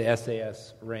get on to the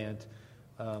SAS rant.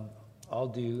 I'll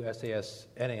do SAS,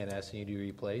 NANS, and you do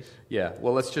replace. Yeah,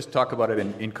 well, let's just talk about it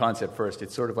in concept first.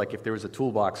 It's sort of like if there was a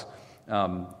toolbox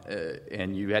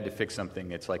and you had to fix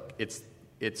something, it's like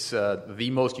it's the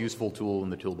most useful tool in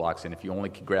the toolbox, and if you only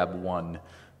could grab one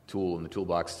tool in the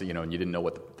toolbox, and you didn't know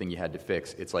what the thing you had to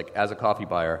fix, it's like as a coffee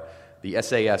buyer, the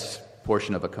SAS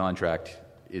portion of a contract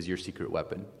is your secret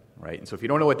weapon, right? And so if you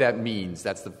don't know what that means,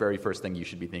 that's the very first thing you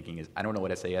should be thinking is, I don't know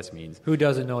what SAS means. Who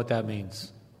doesn't know what that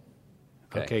means?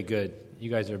 Okay, good.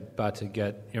 You guys are about to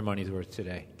get your money's worth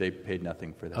today. They paid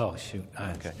nothing for that. Oh, shoot.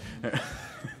 Okay.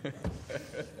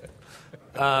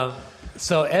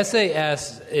 So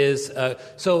SAS is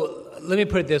so let me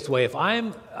put it this way. If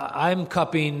I'm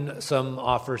cupping some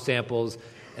offer samples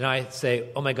and I say,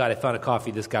 oh my God, I found a coffee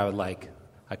this guy would like.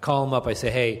 I call him up, I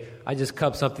say, hey, I just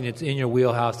cupped something that's in your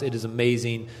wheelhouse. It is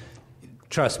amazing.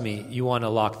 Trust me, you want to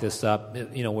lock this up.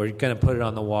 We're going to put it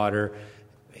on the water.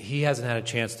 He hasn't had a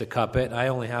chance to cup it. I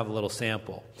only have a little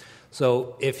sample.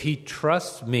 So if he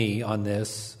trusts me on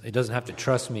this, he doesn't have to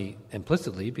trust me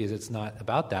implicitly because it's not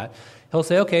about that. He'll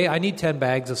say, okay, I need 10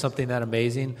 bags of something that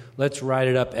amazing. Let's write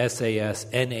it up SAS,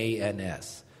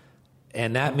 NANS.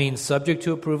 And that means subject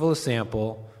to approval of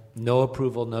sample, no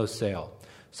approval, no sale.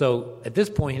 So at this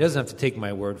point, he doesn't have to take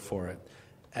my word for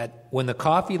it. When the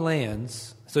coffee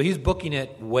lands, so he's booking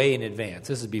it way in advance.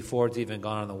 This is before it's even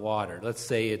gone on the water. Let's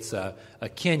say it's a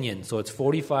Kenyan, so it's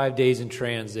 45 days in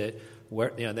transit,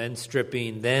 then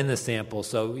stripping, then the sample.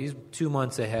 So he's 2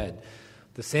 months ahead.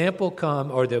 The sample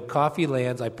the coffee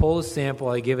lands, I pull the sample,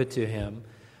 I give it to him,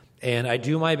 and I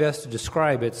do my best to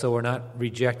describe it so we're not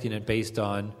rejecting it based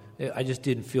on I just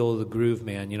didn't feel the groove,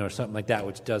 man, or something like that,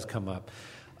 which does come up.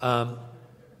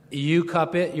 You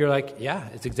cup it, you're like, yeah,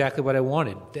 it's exactly what I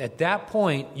wanted. At that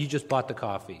point, you just bought the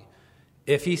coffee.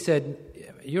 If he said,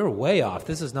 you're way off,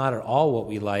 this is not at all what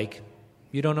we like,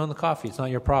 you don't own the coffee, it's not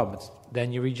your problem,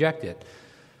 then you reject it.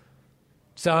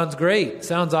 Sounds great,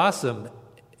 sounds awesome.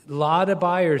 A lot of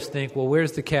buyers think, well,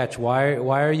 where's the catch? Why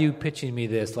are you pitching me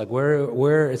this? Like,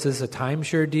 where is this a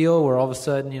timeshare deal where all of a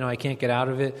sudden, I can't get out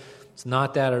of it? It's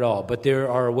not that at all. But there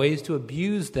are ways to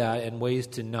abuse that and ways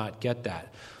to not get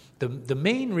that. The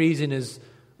main reason is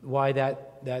why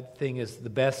that thing is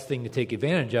the best thing to take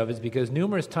advantage of is because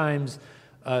numerous times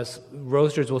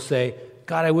roasters will say,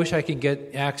 God, I wish I could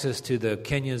get access to the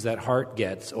Kenyans that Hart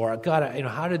gets, or God,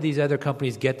 how did these other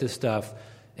companies get this stuff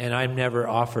and I've never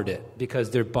offered it, because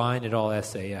they're buying it all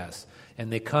SAS.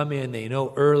 And they come in, they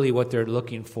know early what they're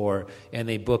looking for, and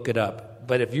they book it up.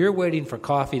 But if you're waiting for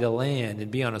coffee to land and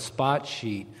be on a spot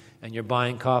sheet, and you're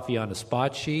buying coffee on a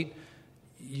spot sheet,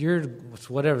 it's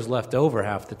whatever's left over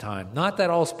half the time. Not that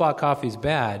all spot coffee is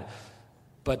bad,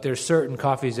 but there's certain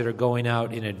coffees that are going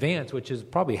out in advance, which is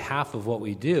probably half of what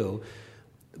we do,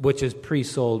 which is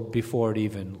pre-sold before it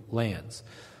even lands.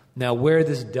 Now, where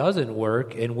this doesn't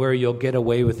work and where you'll get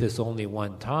away with this only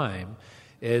one time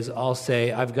is I'll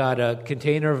say, I've got a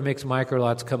container of mixed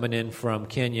microlots coming in from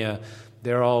Kenya.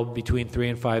 They're all between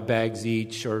 3 and 5 bags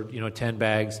each, or 10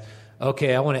 bags.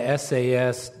 Okay, I want to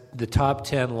SAS the top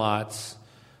 10 lots,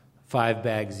 5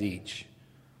 bags each.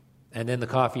 And then the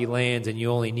coffee lands and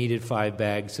you only needed 5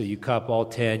 bags, so you cup all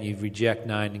 10, you reject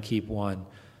 9 and keep 1.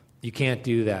 You can't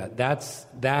do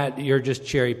that. You're just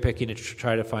cherry picking to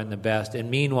try to find the best. And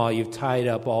meanwhile, you've tied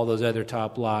up all those other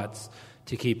top lots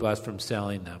to keep us from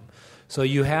selling them. So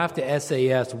you have to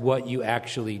SAS what you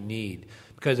actually need.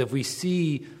 Because if we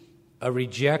see a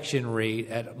rejection rate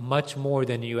at much more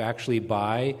than you actually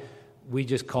buy, we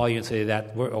just call you and say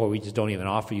that, or we just don't even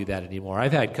offer you that anymore.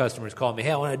 I've had customers call me,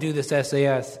 hey, I want to do this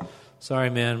SAS. Sorry,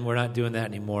 man, we're not doing that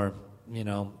anymore.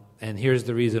 And here's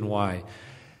the reason why.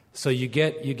 So you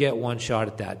get one shot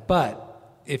at that.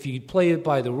 But if you play it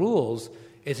by the rules,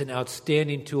 it's an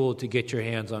outstanding tool to get your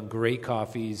hands on great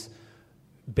coffees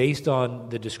based on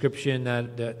the description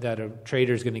that a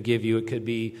trader is going to give you. It could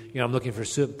be, I'm looking for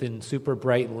something super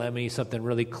bright and lemony, something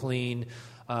really clean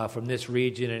from this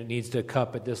region, and it needs to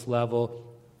cup at this level.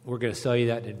 We're going to sell you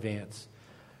that in advance.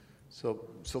 So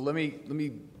let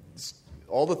me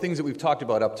all the things that we've talked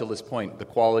about up till this point, the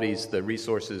qualities, the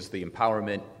resources, the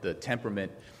empowerment, the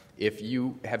temperament, if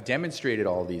you have demonstrated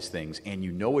all these things and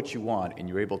you know what you want and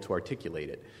you're able to articulate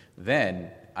it,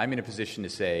 then I'm in a position to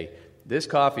say, this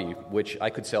coffee, which I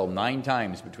could sell 9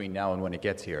 times between now and when it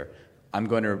gets here, I'm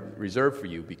going to reserve for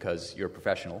you because you're a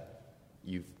professional.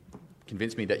 You've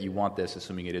convinced me that you want this,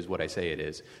 assuming it is what I say it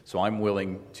is. So I'm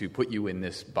willing to put you in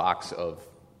this box of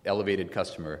elevated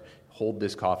customer, hold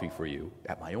this coffee for you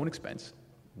at my own expense,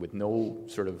 with no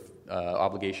sort of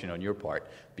obligation on your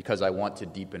part, because I want to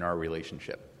deepen our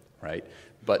relationship, right?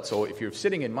 But so if you're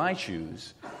sitting in my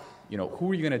shoes,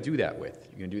 who are you going to do that with?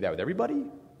 You're going to do that with everybody?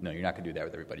 No, you're not going to do that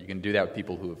with everybody. You're going to do that with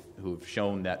people who've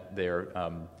shown that they're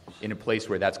in a place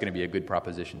where that's going to be a good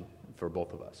proposition for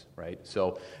both of us, right?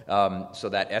 So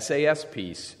that SAS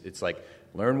piece, it's like,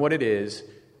 learn what it is,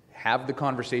 have the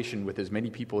conversation with as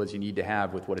many people as you need to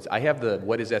have with what it's. I have the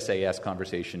what is SAS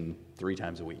conversation 3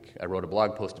 times a week. I wrote a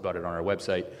blog post about it on our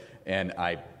website, and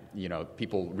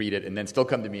people read it and then still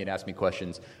come to me and ask me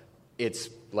questions. It's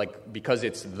like, because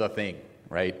it's the thing,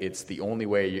 right? It's the only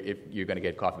way if you're going to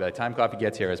get coffee. By the time coffee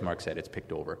gets here, as Mark said, it's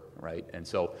picked over, right? And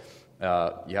so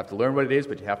you have to learn what it is,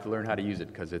 but you have to learn how to use it,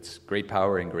 because it's great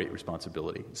power and great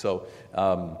responsibility. So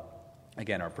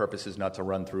again, our purpose is not to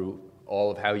run through all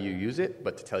of how you use it,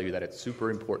 but to tell you that it's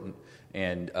super important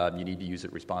and you need to use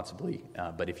it responsibly.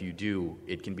 But if you do,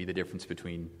 it can be the difference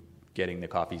between getting the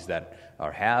coffees that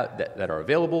are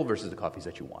available versus the coffees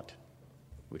that you want,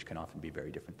 which can often be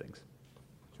very different things.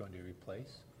 Do you want to do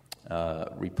replace?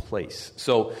 Replace.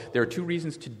 So there are 2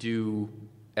 reasons to do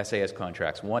SAS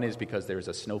contracts. One is because there's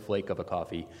a snowflake of a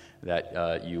coffee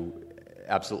that you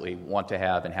absolutely want to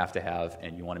have,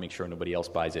 and you want to make sure nobody else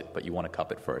buys it, but you want to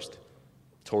cup it first.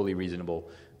 Totally reasonable.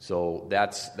 So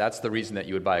that's the reason that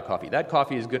you would buy a coffee. That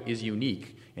coffee is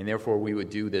unique, and therefore we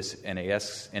would do this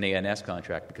NANS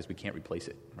contract, because we can't replace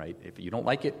it, right? If you don't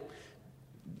like it,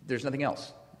 there's nothing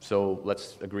else. So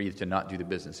let's agree to not do the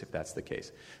business if that's the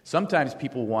case. Sometimes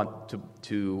people want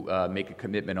to make a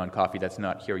commitment on coffee that's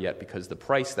not here yet because the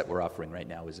price that we're offering right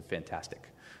now is fantastic.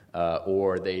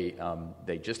 Or they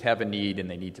just have a need and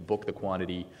they need to book the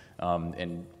quantity,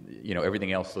 and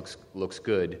everything else looks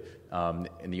good. And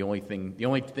the only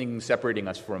thing separating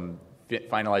us from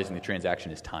finalizing the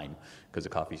transaction is time because the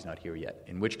coffee's not here yet,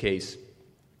 in which case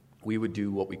we would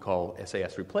do what we call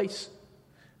SAS replace.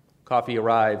 Coffee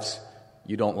arrives,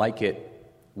 you don't like it,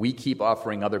 we keep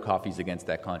offering other coffees against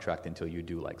that contract until you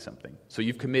do like something. So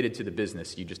you've committed to the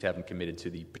business, you just haven't committed to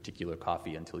the particular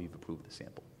coffee until you've approved the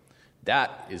sample.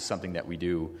 That is something that we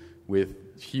do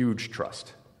with huge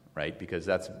trust, right? Because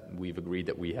we've agreed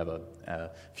that we have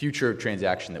a future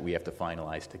transaction that we have to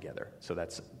finalize together. So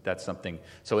that's something.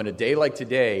 So in a day like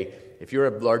today, if you're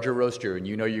a larger roaster and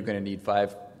you know you're going to need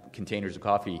 5 containers of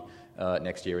coffee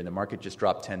next year and the market just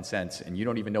dropped 10 cents and you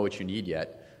don't even know what you need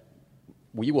yet,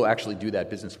 we will actually do that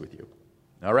business with you.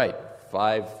 All right,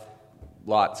 5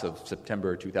 lots of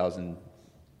September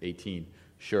 2018,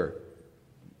 sure.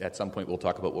 At some point we'll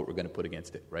talk about what we're going to put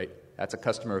against it, right? That's a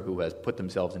customer who has put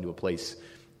themselves into a place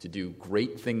to do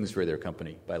great things for their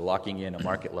company by locking in a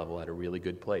market level at a really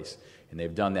good place. And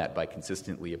they've done that by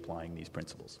consistently applying these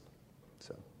principles.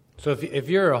 So if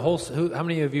you're a wholesaler, how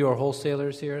many of you are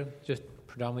wholesalers here? Just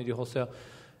predominantly do wholesale?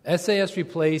 SAS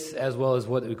replace, as well as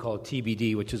what we call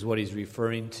TBD, which is what he's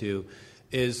referring to,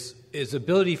 is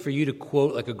ability for you to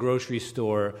quote like a grocery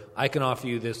store, I can offer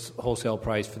you this wholesale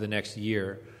price for the next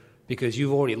year, because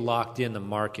you've already locked in the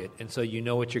market, and so you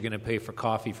know what you're going to pay for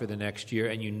coffee for the next year,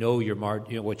 and you know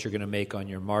what you're going to make on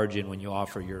your margin when you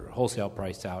offer your wholesale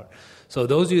price out. So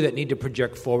those of you that need to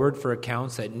project forward for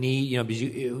accounts that need, because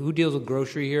who deals with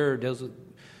grocery here?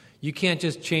 You can't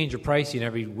just change your pricing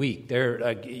every week.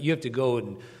 You have to go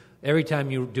and every time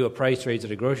you do a price raise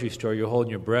at a grocery store, you're holding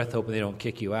your breath hoping they don't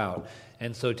kick you out.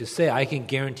 And so to say, I can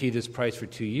guarantee this price for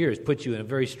 2 years, puts you in a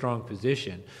very strong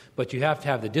position. But you have to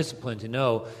have the discipline to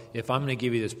know, if I'm going to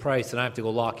give you this price, then I have to go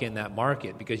lock in that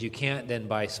market, because you can't then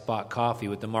buy spot coffee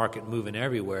with the market moving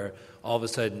everywhere. All of a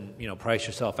sudden, price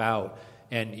yourself out.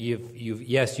 And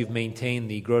you've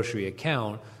maintained the grocery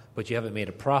account, but you haven't made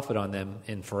a profit on them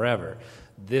in forever.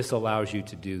 This allows you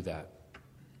to do that.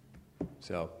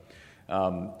 So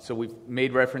we've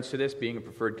made reference to this being a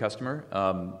preferred customer.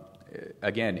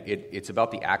 Again, it's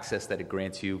about the access that it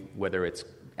grants you, whether it's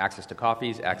access to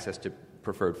coffees, access to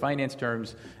preferred finance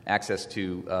terms, access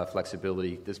to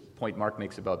flexibility. This point Mark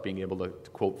makes about being able to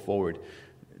quote forward.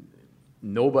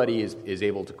 Nobody is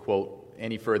able to quote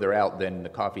any further out than the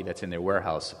coffee that's in their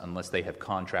warehouse unless they have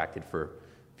contracted for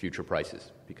future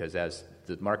prices. Because as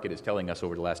the market is telling us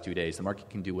over the last 2 days, the market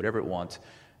can do whatever it wants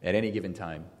at any given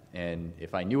time. And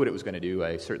if I knew what it was going to do,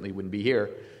 I certainly wouldn't be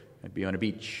here. I'd be on a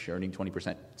beach earning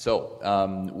 20%. So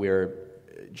we're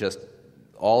just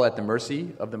all at the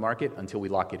mercy of the market until we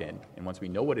lock it in. And once we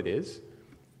know what it is,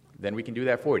 then we can do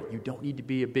that forward. You don't need to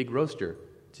be a big roaster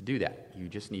to do that. You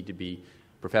just need to be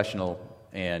professional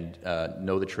and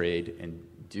know the trade and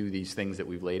do these things that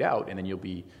we've laid out, and then you'll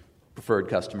be preferred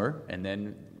customer, and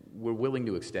then we're willing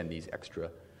to extend these extra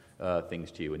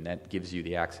things to you, and that gives you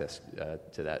the access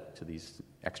to these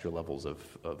extra levels of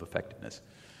effectiveness.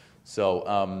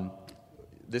 So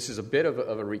this is a bit of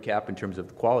a recap in terms of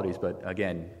the qualities, but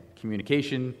again,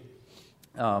 communication,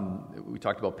 we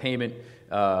talked about payment.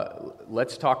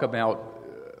 Let's talk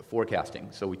about forecasting.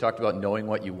 So we talked about knowing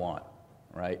what you want,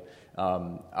 right?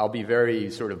 I'll be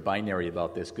very sort of binary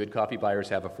about this. Good coffee buyers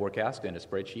have a forecast and a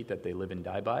spreadsheet that they live and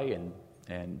die by,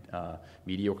 and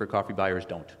mediocre coffee buyers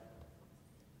don't,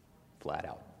 flat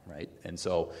out, right? And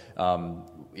so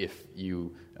if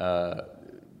you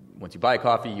once you buy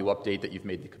coffee, you update that you've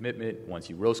made the commitment. Once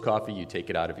you roast coffee, you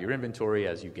take it out of your inventory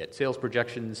as you get sales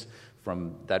projections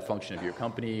from that function of your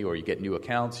company, or you get new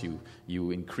accounts,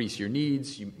 you increase your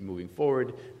needs moving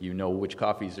forward. You know which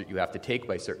coffees that you have to take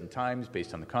by certain times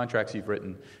based on the contracts you've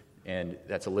written, and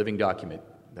that's a living document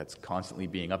that's constantly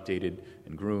being updated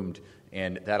and groomed,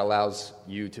 and that allows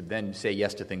you to then say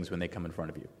yes to things when they come in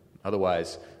front of you.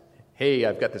 Otherwise, hey,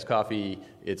 I've got this coffee,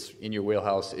 it's in your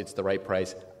wheelhouse, it's the right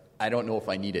price, I don't know if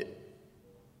I need it.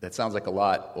 That sounds like a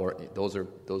lot, or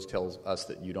those tells us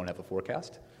that you don't have a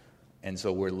forecast, and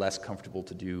so we're less comfortable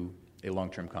to do a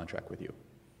long-term contract with you.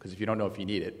 Because if you don't know if you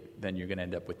need it, then you're going to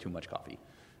end up with too much coffee,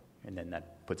 and then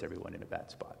that puts everyone in a bad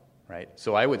spot, right?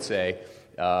 So I would say,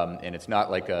 and it's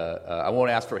not like I won't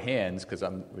ask for hands because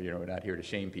we're not here to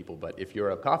shame people, but if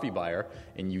you're a coffee buyer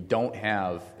and you don't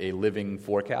have a living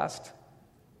forecast,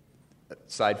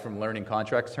 aside from learning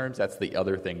contract terms, that's the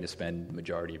other thing to spend the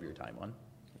majority of your time on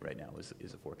right now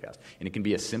is a forecast. And it can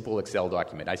be a simple Excel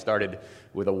document. I started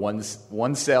with a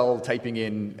one cell typing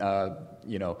in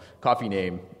coffee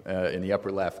name in the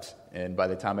upper left, and by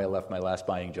the time I left my last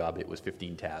buying job, it was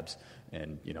 15 tabs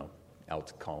and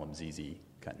alt column ZZ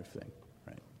kind of thing,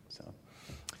 right? So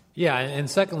yeah, and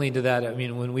secondly to that, I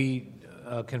mean, when we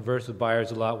converse with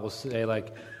buyers a lot, we'll say,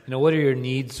 like, what are your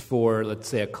needs for, let's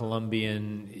say, a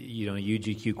Colombian,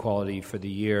 UGQ quality for the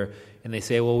year? And they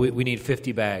say, well, we need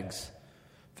 50 bags.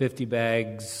 50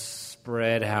 bags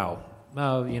spread how?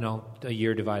 Well, a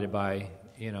year divided by,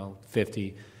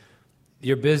 50.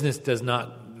 Your business does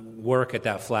not work at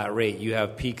that flat rate. You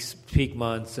have peak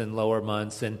months and lower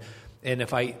months, and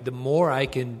the more I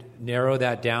can narrow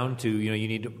that down to, you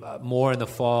need more in the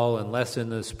fall and less in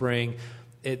the spring,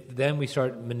 then we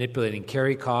start manipulating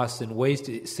carry costs and ways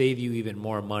to save you even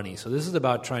more money. So this is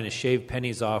about trying to shave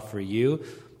pennies off for you.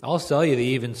 I'll sell you the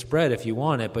even spread if you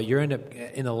want it, but you're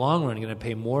in the long run going to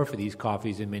pay more for these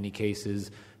coffees in many cases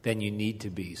than you need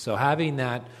to be. So having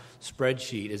that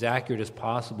spreadsheet as accurate as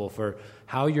possible for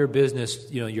how your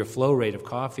business, your flow rate of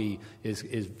coffee is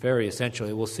very essential.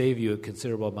 It will save you a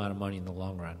considerable amount of money in the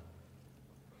long run.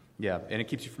 Yeah, and it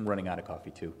keeps you from running out of coffee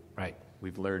too. Right.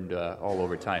 We've learned all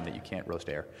over time that you can't roast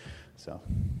air, so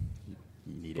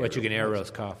you need air. But you can air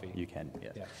roast coffee. You can,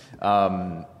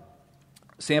 yeah.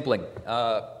 Sampling.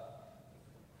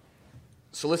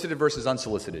 Solicited versus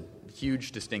unsolicited,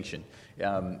 huge distinction.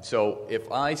 So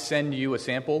if I send you a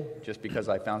sample just because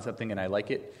I found something and I like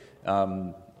it,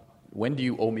 when do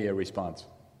you owe me a response?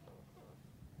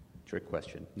 Trick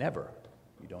question. Never.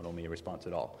 You don't owe me a response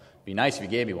at all. It'd be nice if you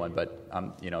gave me one, but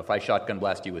if I shotgun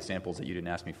blast you with samples that you didn't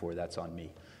ask me for, that's on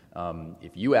me.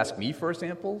 If you ask me for a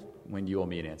sample, when do you owe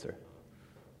me an answer?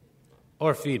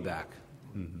 Or feedback.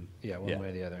 Mm-hmm. Yeah, one way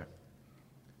or the other.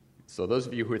 So those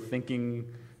of you who are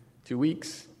thinking 2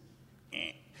 weeks,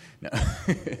 no.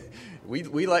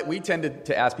 we tend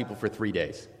to ask people for 3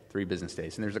 days, 3 business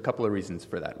days, and there's a couple of reasons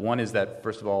for that. One is that,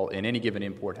 first of all, in any given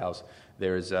import house,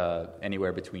 there's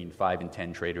anywhere between 5 and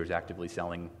 10 traders actively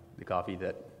selling the coffee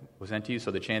that was sent to you, so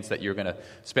the chance that you're going to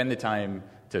spend the time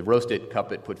to roast it,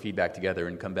 cup it, put feedback together,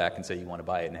 and come back and say you want to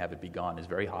buy it and have it be gone is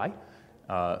very high,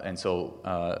 and so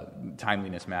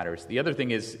timeliness matters. The other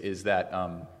thing is that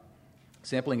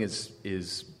sampling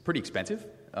is pretty expensive.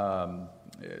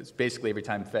 It's basically every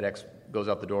time FedEx goes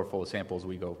out the door full of samples,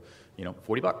 we go,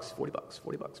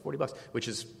 $40, which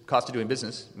is cost of doing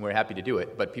business, and we're happy to do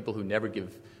it. But people who never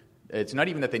give, it's not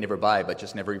even that they never buy, but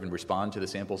just never even respond to the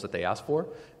samples that they ask for,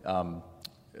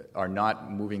 are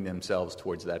not moving themselves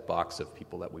towards that box of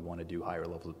people that we want to do higher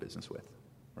levels of business with,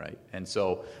 right? And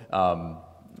so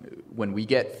when we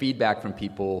get feedback from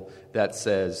people that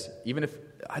says, even if,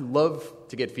 I love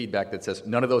to get feedback that says,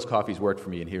 none of those coffees worked for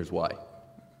me and here's why.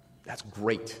 That's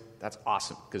great. That's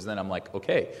awesome. Because then I'm like,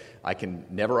 okay, I can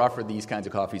never offer these kinds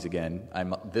of coffees again.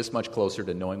 I'm this much closer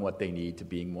to knowing what they need, to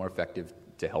being more effective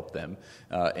to help them,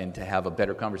 and to have a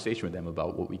better conversation with them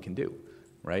about what we can do,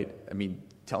 right? I mean,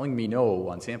 telling me no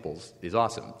on samples is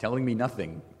awesome. Telling me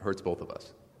nothing hurts both of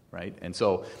us, right? And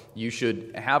so you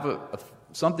should have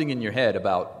something in your head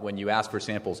about when you ask for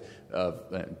samples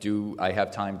of, do I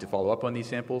have time to follow up on these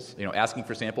samples? Asking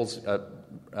for samples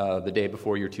the day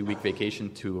before your 2-week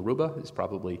vacation to Aruba is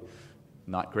probably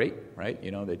not great, right?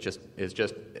 It's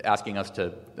just asking us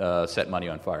to set money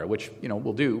on fire, which,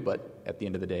 we'll do, but at the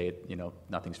end of the day,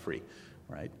 nothing's free,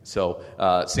 right? So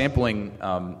sampling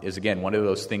is, again, one of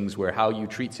those things where how you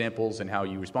treat samples and how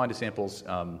you respond to samples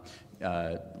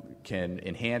can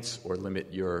enhance or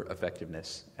limit your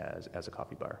effectiveness as a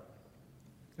coffee buyer.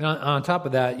 And on top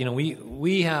of that,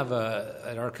 we have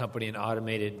at our company an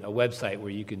automated website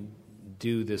where you can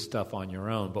do this stuff on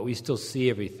your own, but we still see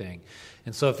everything.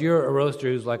 And so if you're a roaster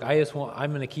who's like,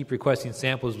 I'm going to keep requesting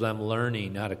samples, but I'm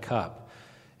learning how to cup,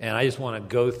 and I just want to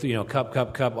go through,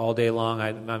 cup all day long.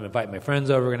 I'm inviting my friends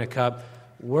over, we're going to cup.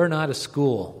 We're not a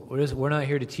school. We're not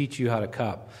here to teach you how to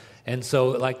cup. And so,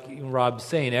 like Rob's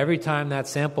saying, every time that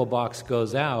sample box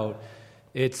goes out,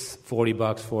 it's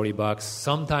 $40,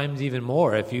 sometimes even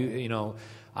more. If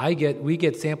we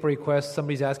get sample requests.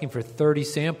 Somebody's asking for 30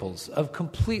 samples of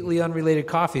completely unrelated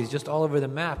coffees, just all over the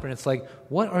map, and it's like,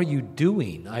 what are you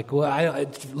doing? Like,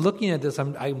 looking at this,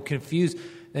 I'm confused.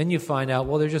 Then you find out,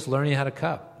 they're just learning how to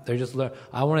cup. They're just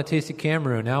I want to taste a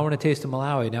Cameroon. Now I want to taste a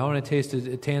Malawi. Now I want to taste a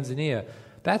Tanzania.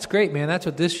 That's great, man. That's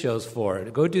what this show's for.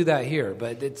 Go do that here.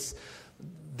 But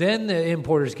then the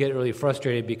importers get really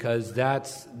frustrated because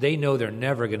they know they're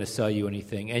never going to sell you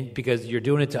anything, and because you're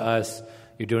doing it to us,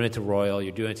 you're doing it to Royal,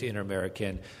 you're doing it to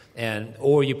Inter-American,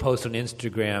 or you post on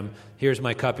Instagram, here's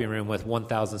my cupping room with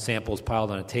 1,000 samples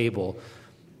piled on a table.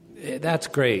 That's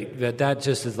great. That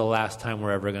just is the last time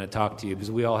we're ever going to talk to you,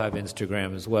 because we all have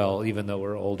Instagram as well, even though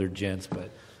we're older gents, but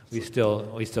we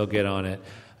still get on it.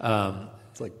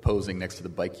 It's like posing next to the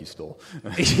bike you stole.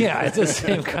 Yeah, it's the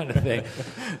same kind of thing.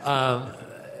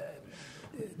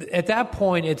 at that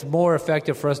point, it's more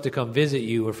effective for us to come visit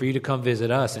you or for you to come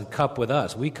visit us and cup with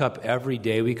us. We cup every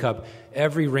day. We cup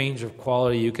every range of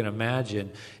quality you can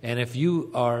imagine. And if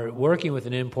you are working with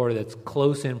an importer that's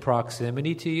close in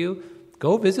proximity to you,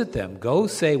 go visit them. Go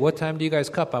say, what time do you guys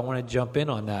cup? I want to jump in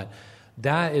on that.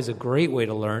 That is a great way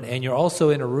to learn. And you're also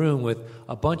in a room with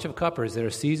a bunch of cuppers that are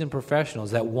seasoned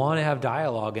professionals that want to have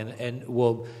dialogue and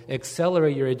will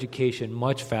accelerate your education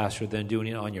much faster than doing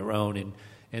it on your own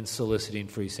and soliciting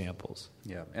free samples.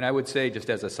 Yeah, and I would say, just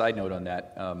as a side note on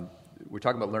that, we're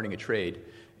talking about learning a trade.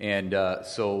 And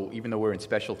so even though we're in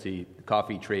specialty, the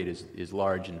coffee trade is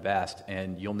large and vast,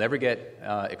 and you'll never get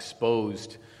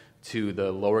exposed to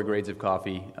the lower grades of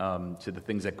coffee, to the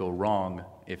things that go wrong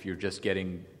if you're just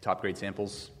getting top-grade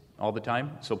samples all the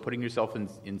time. So putting yourself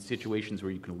in situations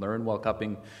where you can learn while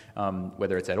cupping,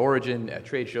 whether it's at Origin, at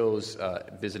trade shows,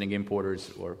 visiting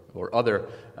importers, or other,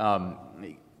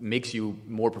 makes you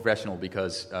more professional,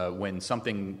 because when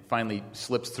something finally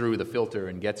slips through the filter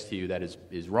and gets to you that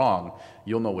is wrong,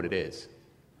 you'll know what it is,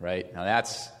 right? Now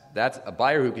that's a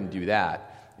buyer who can do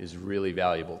that is really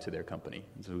valuable to their company.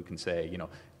 So who can say,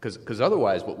 because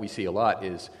otherwise what we see a lot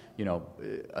is,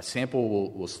 a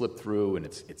sample will slip through and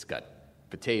it's got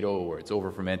potato, or it's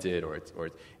over fermented,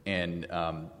 and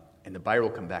the buyer will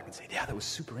come back and say, yeah, that was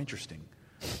super interesting.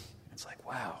 It's like,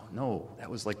 wow, no, that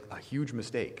was like a huge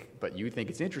mistake. But you think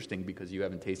it's interesting because you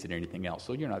haven't tasted anything else.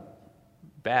 So you're not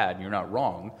bad, you're not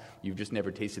wrong. You've just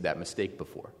never tasted that mistake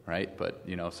before, right? But,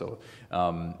 so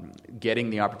getting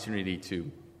the opportunity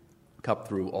to cup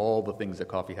through all the things that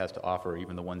coffee has to offer,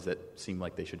 even the ones that seem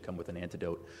like they should come with an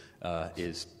antidote,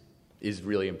 is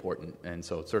really important. And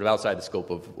so it's sort of outside the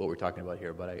scope of what we're talking about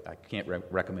here, but I can't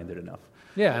recommend it enough.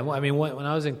 Yeah, I mean, when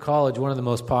I was in college, one of the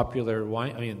most popular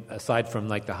wine, aside from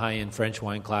like the high-end French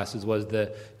wine classes, was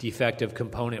the defective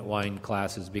component wine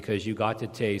classes, because you got to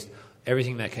taste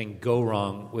everything that can go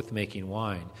wrong with making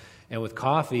wine. And with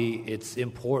coffee, it's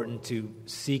important to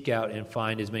seek out and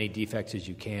find as many defects as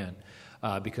you can,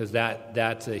 because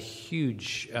that's a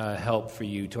huge help for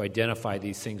you to identify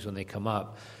these things when they come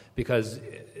up. Because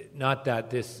not that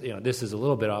this is a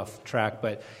little bit off track,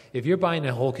 but if you're buying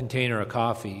a whole container of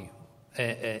coffee,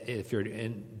 if you're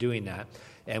doing that,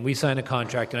 and we sign a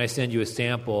contract and I send you a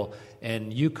sample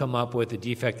and you come up with a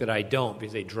defect that I don't,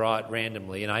 because they draw it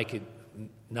randomly, and I could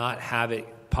not have it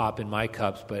pop in my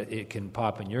cups, but it can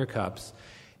pop in your cups,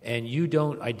 and you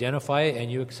don't identify it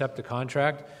and you accept the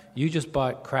contract, you just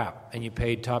bought crap and you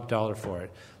paid top dollar for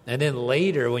it. And then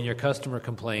later, when your customer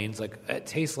complains, like, it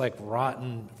tastes like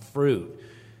rotten fruit,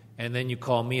 and then you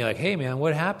call me like, hey man,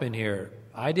 what happened here?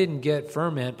 I didn't get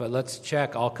ferment, but let's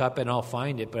check. I'll cup it and I'll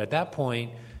find it. But at that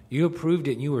point, you approved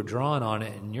it and you were drawn on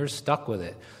it and you're stuck with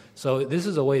it. So this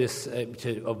is a way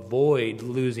to avoid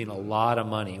losing a lot of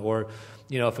money. Or,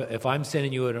 if I'm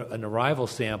sending you an arrival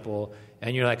sample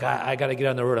and you're like, I got to get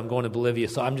on the road, I'm going to Bolivia,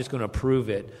 so I'm just going to approve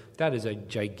it, that is a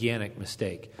gigantic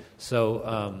mistake.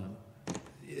 So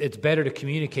it's better to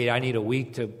communicate, I need a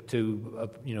week to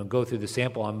go through the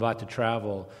sample, I'm about to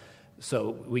travel,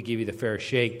 so we give you the fair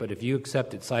shake. But if you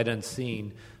accept it sight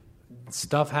unseen,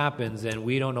 stuff happens and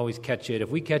we don't always catch it. If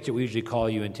we catch it, we usually call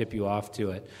you and tip you off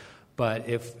to it. But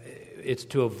if it's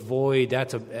to avoid,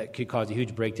 it could cause a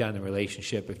huge breakdown in the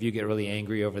relationship if you get really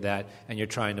angry over that and you're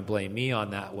trying to blame me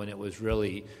on that when it was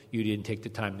really you didn't take the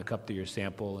time to cup through your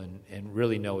sample and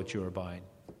really know what you were buying.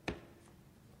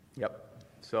 Yep.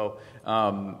 So,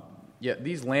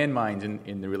 these landmines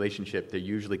in the relationship, they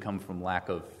usually come from lack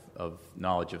of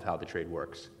knowledge of how the trade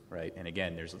works, right? And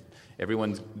again,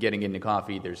 everyone's getting into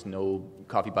coffee. There's no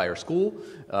coffee buyer school,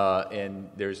 and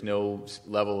there's no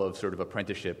level of sort of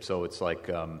apprenticeship. So it's like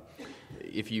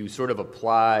if you sort of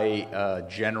apply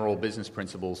general business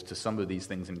principles to some of these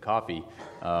things in coffee,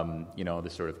 the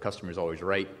sort of customer's always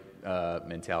right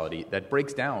mentality, that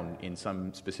breaks down in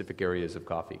some specific areas of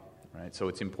coffee. Right? So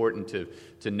it's important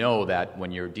to know that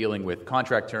when you're dealing with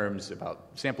contract terms about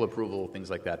sample approval, things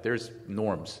like that, there's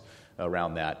norms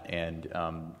around that, and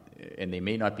they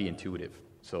may not be intuitive.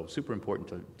 So super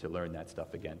important to learn that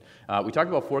stuff again. We talked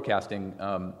about forecasting.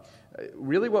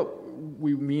 Really what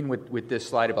we mean with this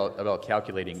slide about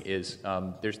calculating is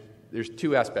there's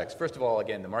two aspects. First of all,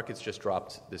 again, the market's just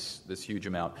dropped this huge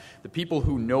amount. The people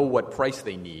who know what price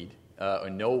they need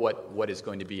and know what is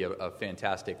going to be a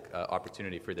fantastic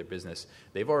opportunity for their business,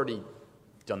 they've already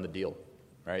done the deal,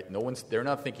 right? They're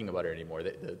not thinking about it anymore.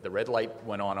 The red light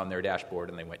went on their dashboard,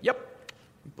 and they went, "Yep,"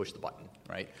 and pushed the button,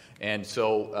 right? And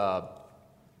so,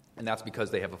 and that's because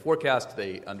they have a forecast.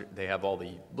 They have all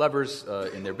the levers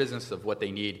in their business of what they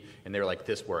need, and they're like,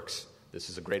 "This works. This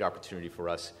is a great opportunity for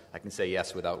us. I can say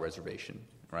yes without reservation."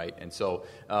 right? And so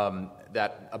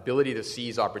that ability to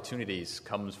seize opportunities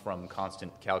comes from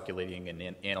constant calculating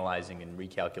and analyzing and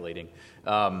recalculating.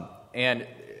 And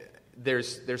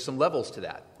there's some levels to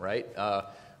that, right?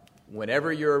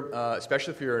 Whenever you're,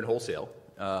 especially if you're in wholesale,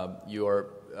 you're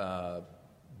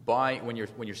buying when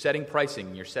you're setting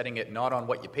pricing, you're setting it not on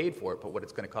what you paid for it, but what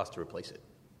it's going to cost to replace it.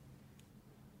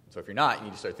 So if you're not, you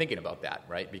need to start thinking about that,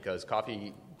 right? Because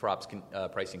coffee crops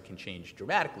pricing can change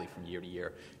dramatically from year to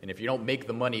year, and if you don't make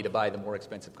the money to buy the more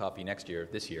expensive coffee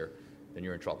this year, then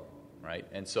you're in trouble, right?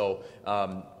 And so,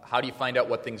 how do you find out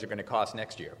what things are going to cost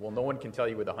next year? Well, no one can tell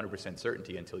you with 100%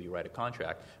 certainty until you write a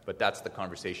contract, but that's the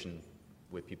conversation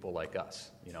with people like us.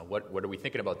 You know, what are we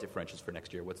thinking about differentials for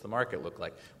next year? What's the market look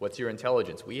like? What's your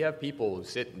intelligence? We have people who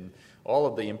sit in, all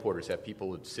of the importers have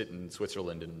people who sit in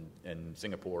Switzerland and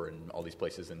Singapore and all these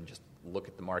places and just look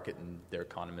at the market, and they're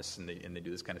economists and they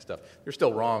do this kind of stuff. They're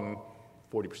still wrong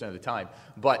 40% of the time,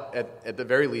 but at the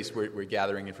very least, we're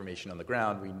gathering information on the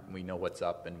ground. We know what's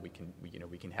up, and we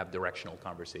can have directional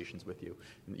conversations with you.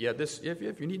 And yeah,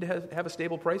 if you need to have a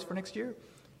stable price for next year,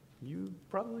 you'd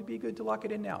probably be good to lock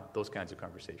it in now. Those kinds of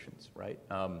conversations, right?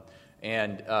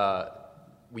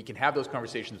 We can have those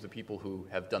conversations with people who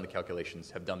have done the calculations,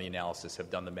 have done the analysis,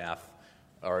 have done the math,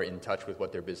 are in touch with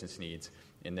what their business needs,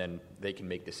 and then they can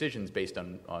make decisions based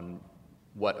on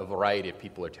what a variety of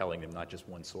people are telling them, not just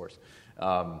one source.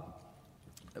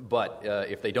 But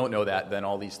if they don't know that, then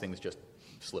all these things just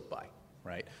slip by,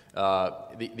 right?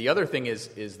 The other thing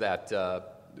is that,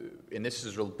 and this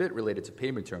is a bit related to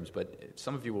payment terms, but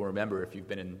some of you will remember if you've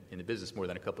been in the business more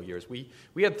than a couple of years, we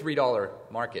had $3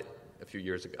 market a few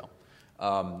years ago.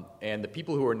 And the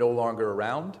people who are no longer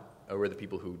around were the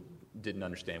people who didn't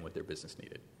understand what their business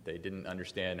needed. They didn't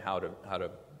understand how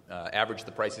to average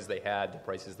the prices they had, the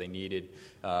prices they needed.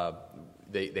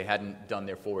 They hadn't done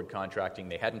their forward contracting.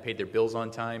 They hadn't paid their bills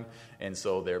on time, and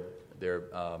so their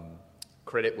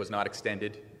credit was not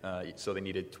extended. So they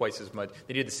needed twice as much.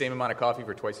 They needed the same amount of coffee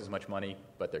for twice as much money,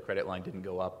 but their credit line didn't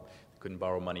go up. They couldn't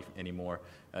borrow money anymore.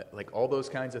 Like all those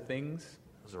kinds of things,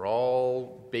 those are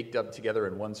all baked up together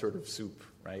in one sort of soup,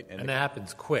 right? And that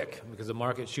happens quick because the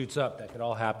market shoots up. That could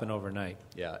all happen overnight.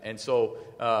 Yeah, and so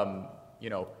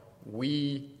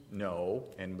we know,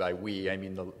 and by we I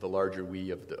mean the larger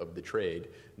we of the trade,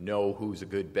 know who's a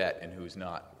good bet and who's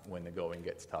not when the going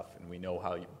gets tough, and we know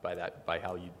by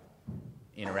how you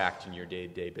interact in your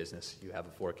day-to-day business. You have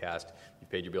a forecast, you've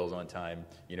paid your bills on time,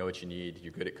 you know what you need,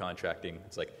 you're good at contracting.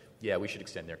 It's like, yeah, we should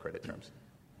extend their credit terms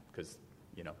because,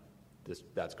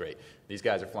 that's great. These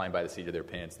guys are flying by the seat of their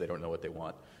pants. They don't know what they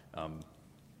want.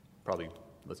 Probably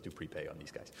let's do prepay on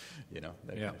these guys, that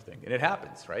kind of thing. And it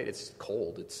happens, right? It's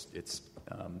cold.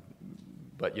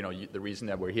 But the reason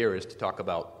that we're here is to talk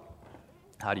about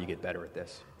how do you get better at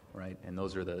this. Right, and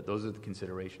those are the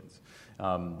considerations.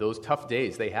 Those tough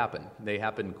days, they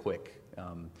happen quick,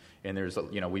 and there's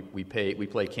we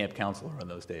play camp counselor on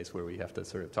those days where we have to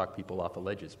sort of talk people off the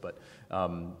ledges. But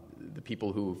the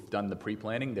people who've done the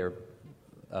pre-planning, they're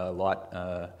in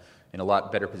a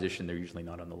lot better position. They're usually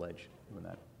not on the ledge when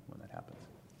that happens.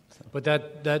 So. But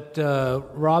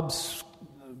that Rob's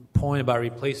point about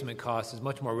replacement costs is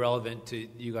much more relevant to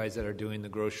you guys that are doing the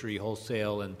grocery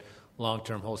wholesale and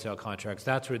long-term wholesale contracts.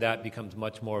 That's where that becomes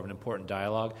much more of an important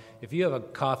dialogue. If you have a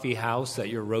coffee house that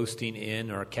you're roasting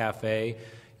in or a cafe,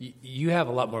 you have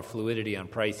a lot more fluidity on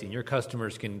pricing. Your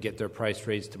customers can get their price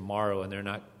raised tomorrow, and they're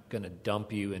not going to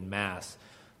dump you in mass.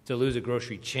 To lose a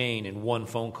grocery chain in one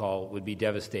phone call would be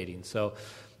devastating. So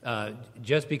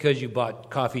just because you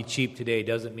bought coffee cheap today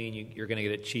doesn't mean you're going to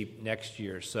get it cheap next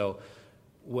year. So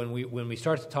when we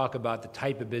start to talk about the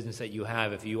type of business that you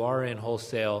have, if you are in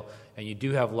wholesale and you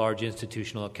do have large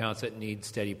institutional accounts that need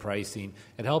steady pricing,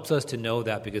 it helps us to know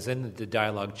that, because then the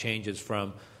dialogue changes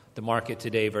from the market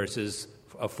today versus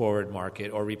a forward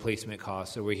market or replacement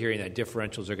costs. So we're hearing that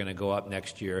differentials are going to go up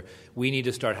next year. We need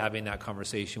to start having that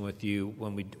conversation with you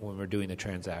when we're doing the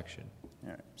transaction.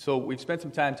 All right. So we've spent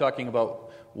some time talking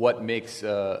about what makes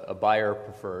a buyer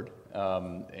preferred.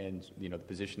 And the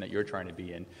position that you're trying to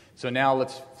be in. So now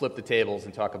let's flip the tables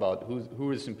and talk about who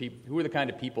are the kind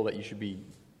of people that you should be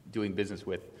doing business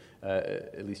with,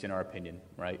 at least in our opinion,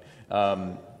 right?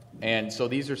 And so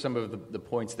these are some of the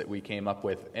points that we came up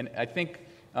with, and I think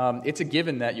it's a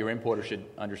given that your importer should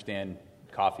understand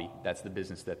coffee. That's the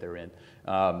business that they're in,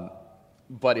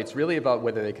 but it's really about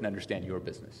whether they can understand your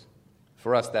business.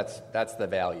 For us, that's the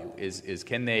value. Is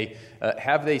can they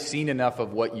have they seen enough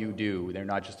of what you do? They're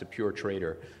not just a pure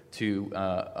trader to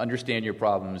understand your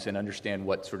problems and understand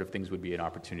what sort of things would be an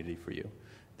opportunity for you.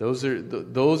 Those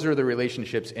are the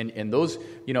relationships, and those,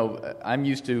 I'm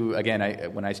used to, again,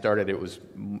 when I started, it was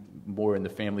more in the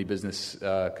family business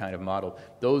kind of model.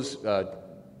 Those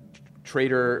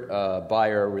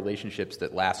trader-buyer relationships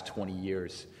that last 20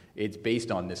 years, it's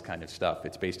based on this kind of stuff.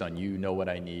 It's based on you know what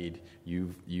I need,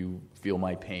 you feel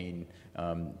my pain,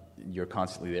 you're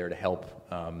constantly there to help,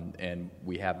 and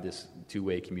we have this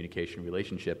two-way communication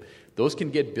relationship. Those can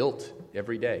get built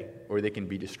every day, or they can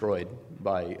be destroyed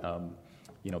by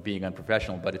being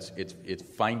unprofessional. But it's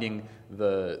finding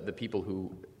the people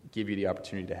who give you the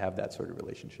opportunity to have that sort of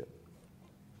relationship.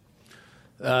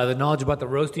 The knowledge about the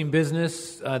roasting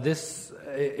business, this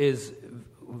is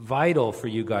vital for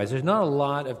you guys. There's not a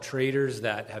lot of traders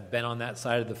that have been on that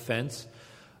side of the fence,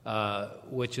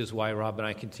 which is why Rob and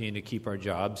I continue to keep our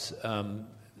jobs.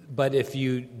 But if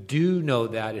you do know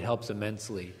that, it helps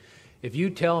immensely. If you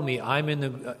tell me I'm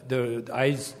in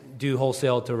I do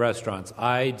wholesale to restaurants,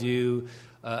 I do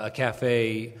a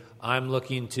cafe, I'm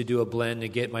looking to do a blend to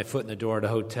get my foot in the door at a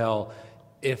hotel.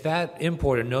 If that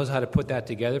importer knows how to put that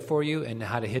together for you and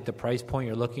how to hit the price point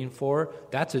you're looking for,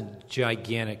 that's a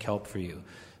gigantic help for you.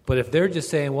 But if they're just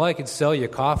saying, well, I could sell you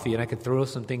coffee and I could throw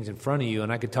some things in front of you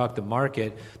and I could talk the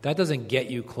market, that doesn't get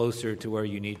you closer to where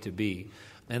you need to be.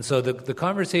 And so the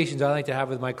conversations I like to have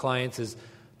with my clients is,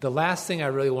 the last thing I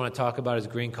really want to talk about is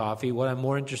green coffee. What I'm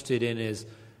more interested in is,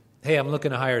 hey, I'm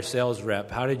looking to hire a sales rep.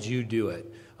 How did you do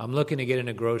it? I'm looking to get in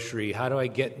a grocery. How do I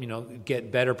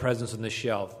get better presence on the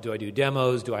shelf? Do I do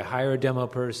demos? Do I hire a demo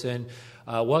person?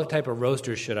 What type of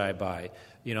roaster should I buy?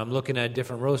 I'm looking at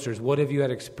different roasters. What have you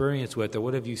had experience with, or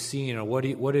what have you seen, or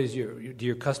do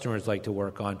your customers like to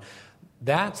work on?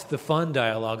 That's the fun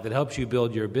dialogue that helps you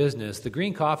build your business. The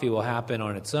green coffee will happen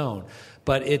on its own,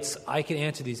 but I can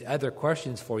answer these other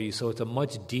questions for you, so it's a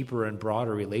much deeper and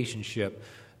broader relationship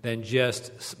than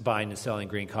just buying and selling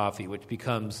green coffee, which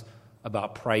becomes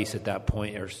about price at that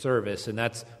point, or service, and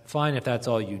that's fine if that's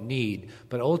all you need.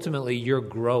 But ultimately, you're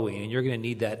growing, and you're going to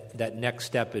need that next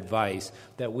step advice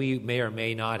that we may or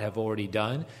may not have already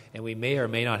done, and we may or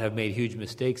may not have made huge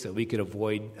mistakes that we could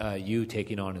avoid you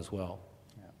taking on as well.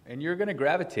 Yeah. And you're going to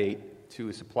gravitate to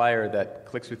a supplier that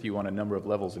clicks with you on a number of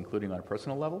levels, including on a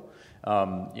personal level.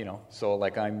 So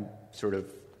like I'm sort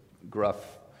of gruff,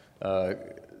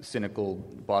 cynical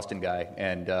Boston guy,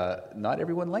 and not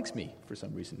everyone likes me for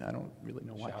some reason. I don't really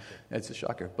know why. Shocker. It's a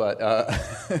shocker, but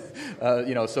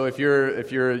so if you're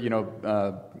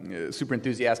super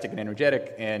enthusiastic and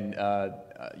energetic, and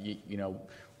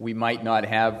we might not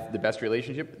have the best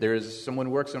relationship. There's someone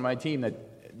who works on my team that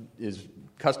is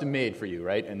custom made for you,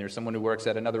 right? And there's someone who works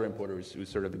at another importer who's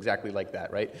sort of exactly like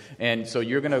that, right? And so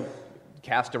you're going to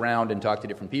cast around and talk to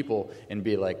different people and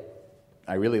be like,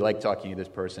 I really like talking to this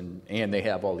person, and they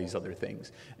have all these other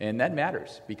things. And that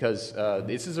matters, because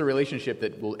this is a relationship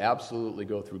that will absolutely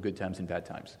go through good times and bad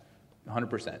times.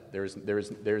 100%.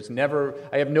 There's never,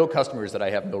 I have no customers that I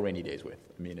have no rainy days with.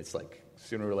 I mean, it's like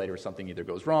sooner or later something either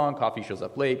goes wrong, coffee shows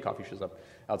up late, coffee shows up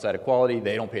outside of quality,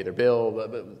 they don't pay their bill,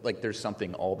 but like there's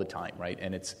something all the time, right?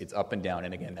 And it's up and down,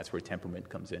 and again, that's where temperament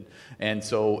comes in. And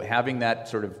so having that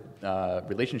sort of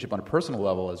relationship on a personal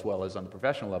level as well as on the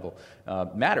professional level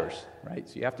matters, right?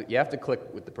 So you have to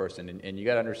click with the person, and you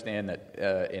got to understand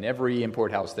that in every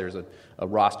import house there's a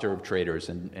roster of traders,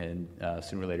 and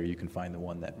sooner or later you can find the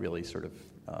one that really sort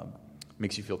of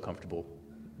makes you feel comfortable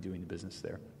doing the business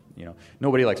there.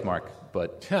 Nobody likes Mark,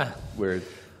 but we're...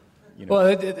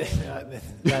 Well,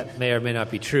 that may or may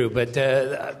not be true, but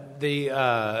the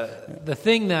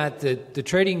thing that the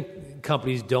trading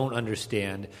companies don't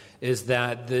understand is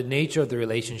that the nature of the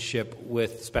relationship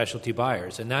with specialty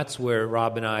buyers, and that's where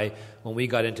Rob and I, when we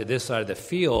got into this side of the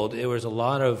field, it was a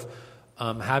lot of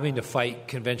having to fight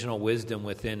conventional wisdom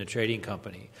within a trading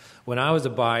company. When I was a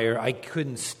buyer, I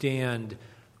couldn't stand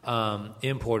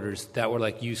importers that were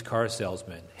like used car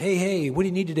salesmen. Hey, what do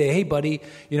you need today? Hey, buddy,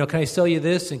 can I sell you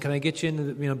this? And can I get you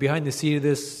into behind the seat of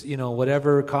this,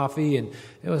 whatever coffee? And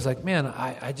it was like, man,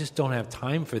 I just don't have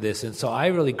time for this. And so I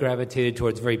really gravitated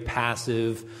towards very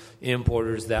passive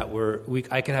importers that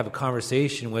I could have a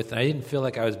conversation with, and I didn't feel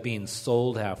like I was being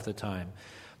sold half the time.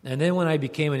 And then when I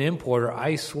became an importer,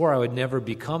 I swore I would never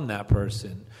become that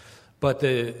person. But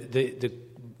the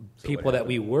people that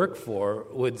we work for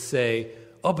would say,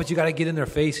 oh, but you got to get in their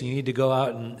face and you need to go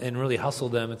out and really hustle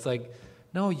them. It's like,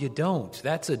 no, you don't.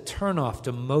 That's a turnoff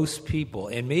to most people.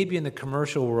 And maybe in the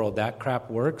commercial world that crap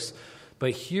works,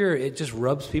 but here it just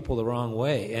rubs people the wrong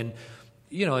way. And,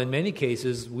 in many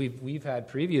cases, we've had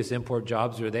previous import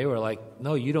jobs where they were like,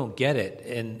 no, you don't get it.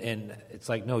 And it's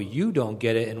like, no, you don't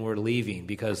get it, and we're leaving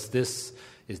because this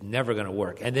is never going to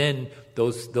work. And then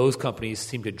those companies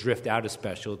seem to drift out of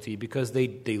specialty because they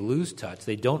lose touch.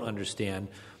 They don't understand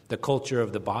the culture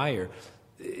of the buyer.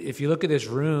 If you look at this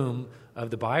room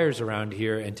of the buyers around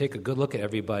here and take a good look at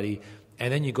everybody,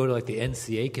 and then you go to like the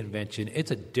NCA convention, it's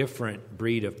a different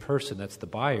breed of person that's the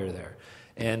buyer there.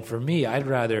 And for me, I'd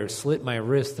rather slit my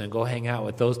wrist than go hang out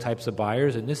with those types of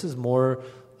buyers. And this is more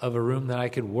of a room that I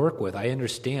could work with. I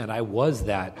understand. I was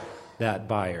that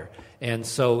buyer. And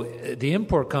so the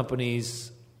import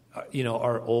companies,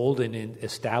 are old and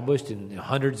established and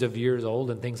hundreds of years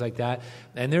old and things like that.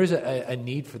 And there's a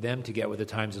need for them to get with the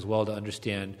times as well to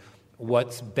understand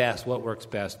what's best, what works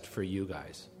best for you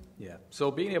guys. Yeah.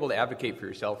 So being able to advocate for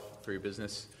yourself, for your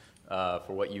business,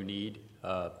 for what you need,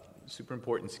 super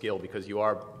important skill because you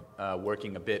are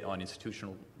working a bit on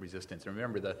institutional resistance. And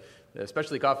remember, the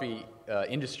specialty coffee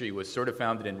industry was sort of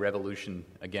founded in revolution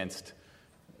against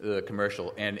the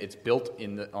commercial, and it's built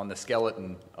on the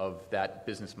skeleton of that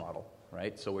business model,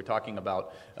 right? So we're talking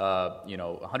about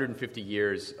 150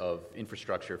 years of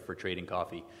infrastructure for trading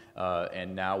coffee,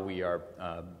 and now we are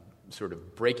sort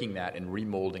of breaking that and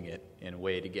remolding it in a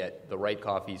way to get the right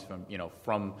coffees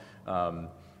from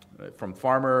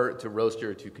farmer to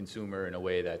roaster to consumer in a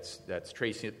way that's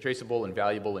traceable and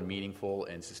valuable and meaningful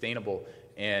and sustainable.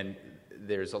 And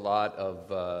there's a lot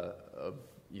of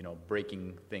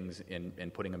breaking things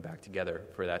and putting them back together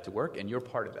for that to work. And you're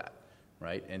part of that,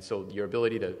 right? And so your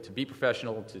ability to be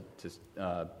professional,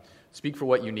 to speak for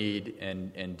what you need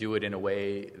and do it in a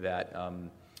way that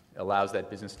allows that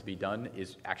business to be done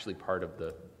is actually part of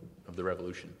the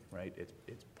revolution, right?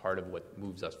 It's part of what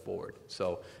moves us forward.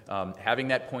 So having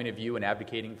that point of view and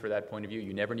advocating for that point of view,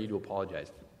 you never need to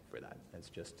apologize for that. That's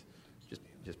just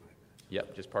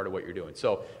part of what you're doing.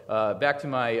 So back to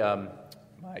my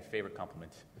favorite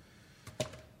compliment.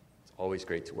 It's always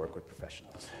great to work with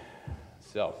professionals.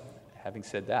 So having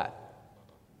said that,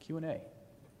 Q&A.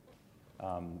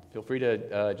 Feel free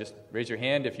to just raise your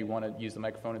hand if you want to use the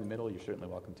microphone in the middle. You're certainly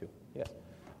welcome to. Yes.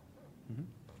 Mm-hmm.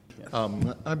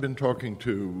 Yes. I've been talking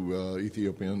to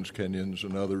Ethiopians, Kenyans,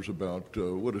 and others about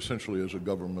what essentially is a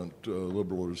government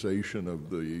liberalization of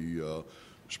the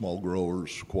small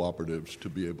growers, cooperatives, to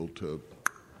be able to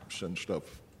send stuff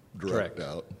direct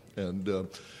out. And I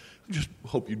just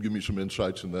hope you'd give me some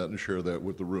insights in that and share that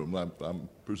with the room. I'm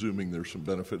presuming there's some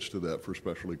benefits to that for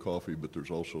specialty coffee, but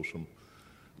there's also some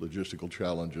logistical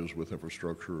challenges with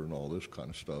infrastructure and all this kind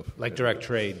of stuff. Like direct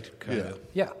trade, kind of.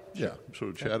 Yeah.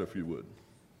 So chat if you would.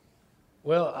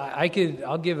 Well,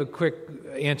 I'll give a quick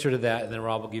answer to that, and then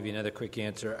Rob will give you another quick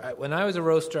answer. When I was a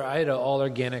roaster, I had an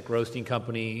all-organic roasting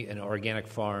company, an organic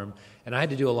farm, and I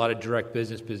had to do a lot of direct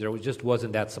business because there just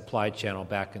wasn't that supply channel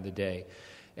back in the day.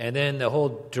 And then the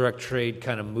whole direct trade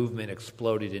kind of movement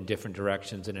exploded in different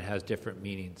directions, and it has different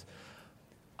meanings.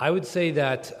 I would say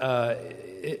that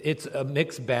it's a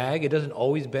mixed bag. It doesn't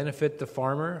always benefit the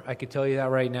farmer. I could tell you that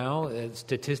right now,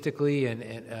 statistically,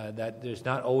 and that there's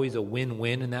not always a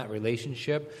win-win in that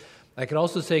relationship. I could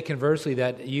also say conversely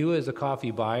that you as a coffee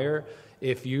buyer,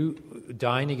 if you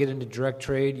dying to get into direct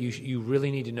trade, you really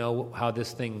need to know how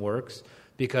this thing works,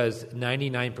 because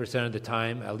 99% of the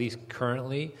time, at least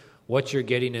currently, what you're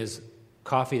getting is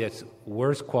coffee that's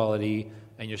worse quality,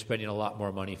 and you're spending a lot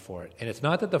more money for it. And it's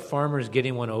not that the farmer's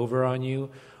getting one over on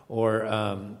you or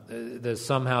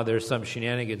somehow there's some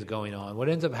shenanigans going on. What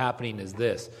ends up happening is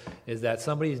that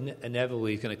somebody's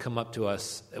inevitably going to come up to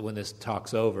us when this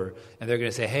talk's over, and they're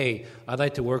going to say, hey, I'd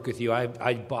like to work with you.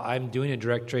 I'm doing a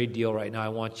direct trade deal right now. I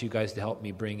want you guys to help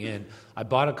me bring in. I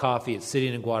bought a coffee. It's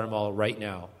sitting in Guatemala right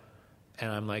now. And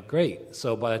I'm like, great.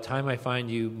 So by the time I find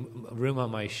you room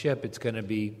on my ship, it's going to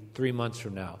be 3 months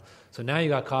from now. So now you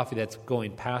got coffee that's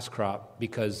going past crop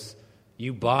because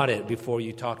you bought it before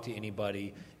you talked to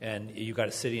anybody, and you got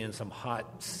it sitting in some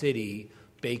hot city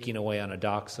baking away on a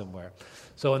dock somewhere.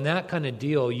 So in that kind of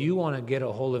deal, you want to get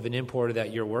a hold of an importer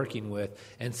that you're working with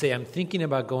and say, I'm thinking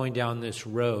about going down this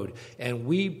road, and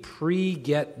we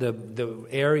pre-get the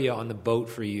area on the boat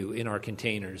for you in our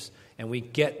containers, and we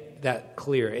get that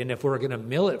clear. And if we're going to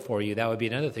mill it for you, that would be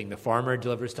another thing. The farmer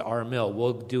delivers to our mill.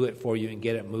 We'll do it for you and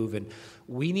get it moving.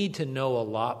 We need to know a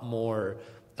lot more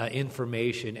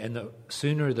information, and the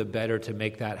sooner the better to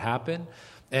make that happen.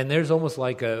 And there's almost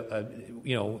like a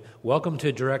welcome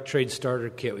to direct trade starter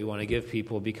kit we want to give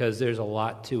people, because there's a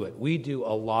lot to it. We do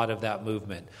a lot of that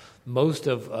movement. Most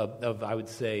of I would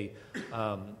say,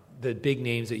 the big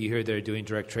names that you hear that are doing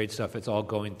direct trade stuff, it's all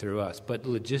going through us. But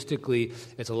logistically,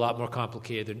 it's a lot more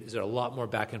complicated. There's a lot more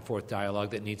back and forth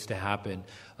dialogue that needs to happen,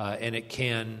 and it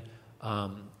can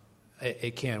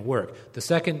it can't work. The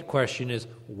second question is,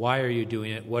 why are you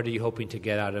doing it? What are you hoping to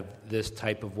get out of this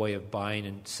type of way of buying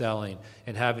and selling?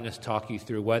 And having us talk you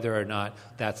through whether or not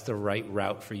that's the right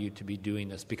route for you to be doing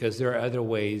this. Because there are other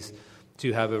ways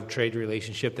to have a trade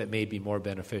relationship that may be more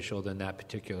beneficial than that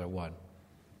particular one.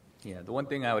 Yeah, the one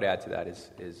thing I would add to that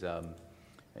is there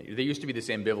used to be this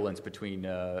ambivalence between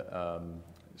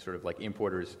sort of like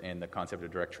importers and the concept of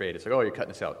direct trade. It's like, oh, you're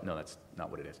cutting us out. No, that's not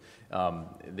what it is.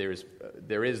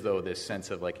 There is, though, this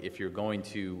sense of like if you're going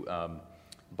to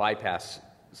bypass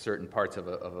certain parts of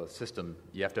a system,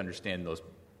 you have to understand those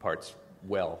parts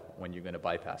well when you're going to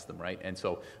bypass them, right? And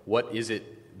so what is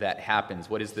it that happens?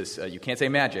 What is this? You can't say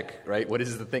magic, right? What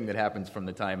is the thing that happens from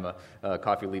the time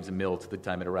coffee leaves a mill to the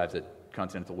time it arrives at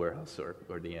Continental Warehouse or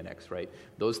the annex, right?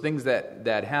 Those things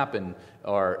that happen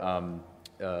are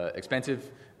expensive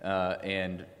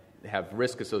and have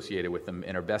risk associated with them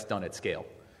and are best done at scale.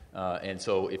 And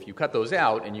so if you cut those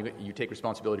out and you take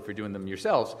responsibility for doing them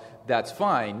yourselves, that's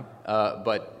fine.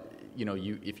 But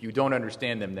if you don't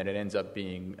understand them, then it ends up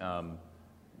being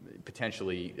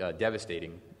potentially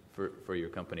devastating for your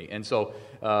company. And so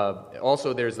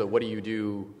also there's the what do you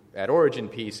do at origin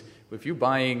piece. If you're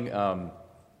buying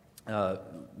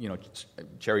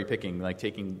cherry picking, like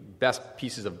taking best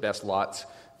pieces of best lots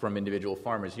from individual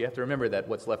farmers, you have to remember that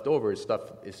what's left over is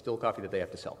still coffee that they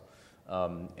have to sell.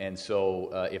 And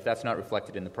so if that's not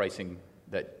reflected in the pricing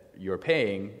that you're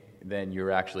paying, then you're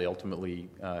actually ultimately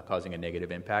causing a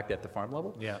negative impact at the farm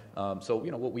level. Yeah. So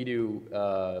what we do,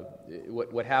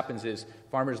 what happens is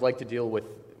farmers like to deal with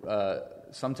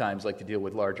sometimes like to deal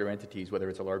with larger entities, whether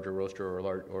it's a larger roaster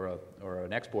or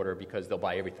an exporter, because they'll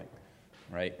buy everything.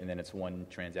 Right, and then it's one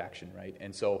transaction, right?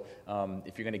 And so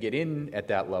if you're going to get in at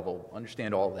that level,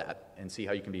 understand all of that and see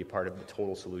how you can be a part of the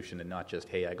total solution and not just,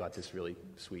 hey, I got this really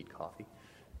sweet coffee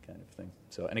kind of thing.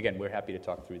 So, and again, we're happy to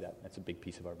talk through that. That's a big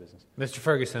piece of our business. Mr.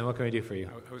 Ferguson, what can we do for you?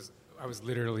 I was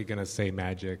literally going to say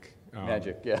magic.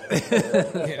 Magic, yeah.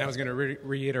 And I was going to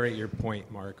reiterate your point,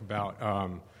 Mark, about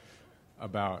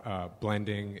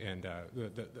blending, and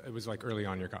it was like early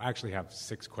on your call. I actually have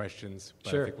 6 questions, but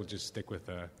Sure. I think we'll just stick with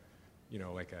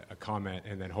like a comment,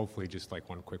 and then hopefully just like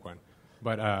one quick one.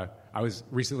 But I was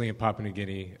recently in Papua New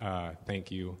Guinea.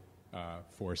 Thank you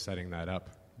for setting that up.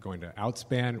 Going to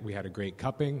Outspan, we had a great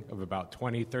cupping of about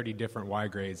 20, 30 different Y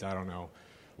grades. I don't know,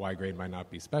 Y grade might not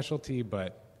be specialty,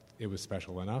 but it was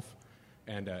special enough.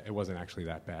 And it wasn't actually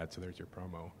that bad, so there's your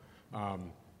promo.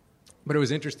 But it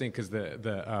was interesting because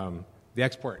the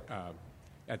export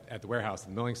at the warehouse,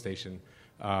 the milling station,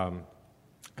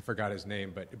 I forgot his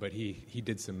name, but he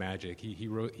did some magic.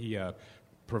 He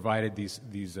provided these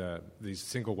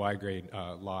single Y grade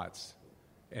lots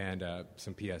and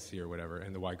some PSC or whatever,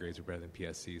 and the Y grades are better than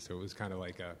PSC. So it was kind of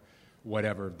like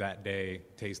whatever that day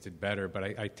tasted better.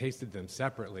 But I tasted them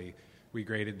separately. We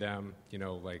graded them,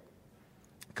 like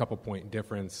a couple point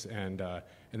difference, and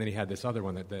then he had this other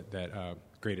one that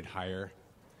graded higher.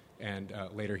 And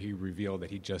later he revealed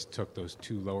that he just took those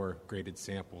 2 lower graded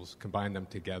samples, combined them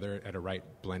together at a right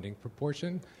blending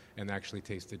proportion, and actually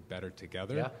tasted better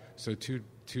together. Yeah. So two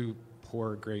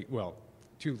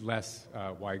less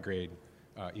Y grade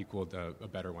equaled a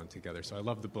better one together. So I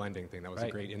love the blending thing. That was a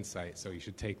great insight. So you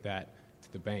should take that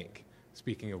to the bank.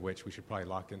 Speaking of which, we should probably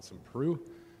lock in some Peru,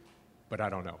 but I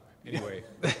don't know. Anyway.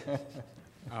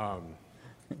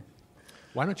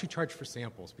 Why don't you charge for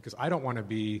samples? Because I don't want to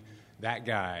be that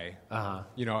guy.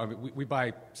 We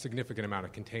buy significant amount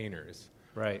of containers.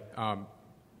 Right.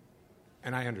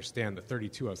 And I understand the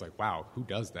 32. I was like, wow, who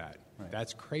does that? Right.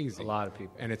 That's crazy. A lot of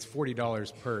people. And it's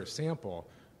 $40 per sample.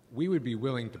 We would be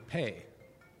willing to pay.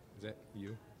 Is that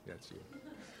you? That's you.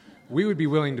 We would be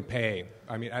willing to pay.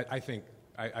 I mean, I think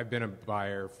I've been a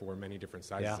buyer for many different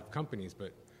sizes of companies,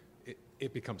 but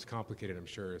it becomes complicated, I'm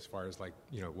sure, as far as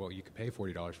you could pay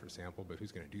 $40 for a sample, but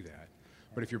who's going to do that?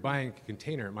 But if you're buying a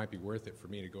container, it might be worth it for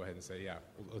me to go ahead and say, yeah,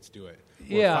 well, let's do it.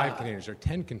 Or 5 containers or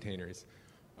 10 containers.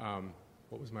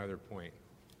 What was my other point?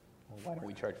 Well, why don't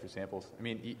we charge for samples? I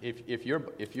mean, if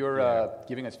you're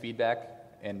giving us feedback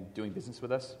and doing business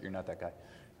with us, you're not that guy,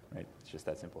 right? It's just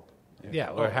that simple.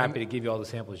 Yeah, we're happy to give you all the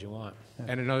samples you want.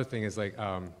 And another thing is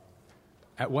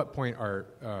at what point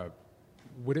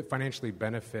would it financially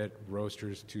benefit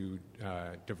roasters to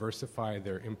diversify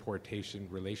their importation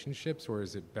relationships, or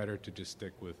is it better to just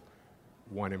stick with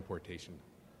one importation?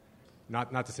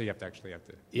 Not to say you have to.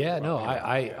 Yeah, no,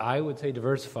 I would say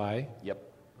diversify. Yep.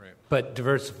 Right. But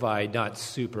diversify, not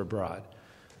super broad.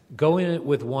 Going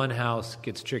with one house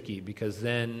gets tricky because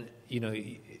then,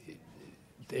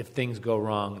 if things go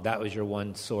wrong, that was your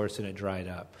one source and it dried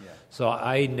up. Yeah. So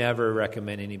I never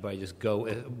recommend anybody just go.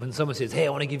 When someone says, hey, I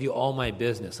want to give you all my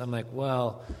business, I'm like,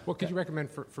 well, could you recommend,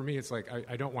 for me, it's like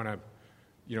I don't want to,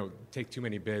 take too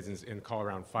many bids and call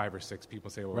around 5 or 6 people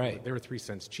and say, well, right. they were 3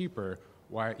 cents cheaper.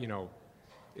 Why,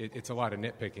 it's a lot of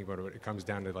nitpicking, but it comes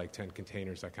down to like 10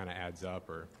 containers, that kind of adds up.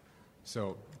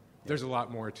 So there's a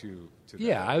lot more to that.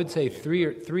 Yeah, I would say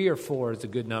three or four is a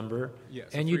good number. Yeah,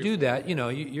 so and you 3 or do 4. that,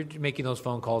 you're making those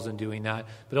phone calls and doing that.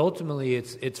 But ultimately,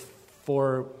 it's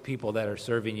for people that are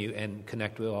serving you and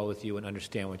connect with you and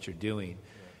understand what you're doing.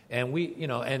 And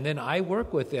and then I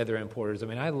work with the other importers. I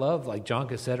mean, I love like John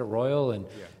Cassette at Royal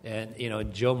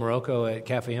and Joe Morocco at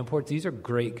Cafe Imports. These are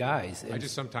great guys. I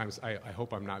just sometimes I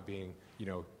hope I'm not being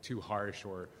too harsh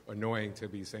or annoying to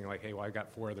be saying like, hey, well, I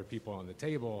got 4 other people on the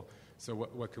table, so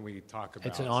what can we talk about?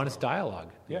 It's an honest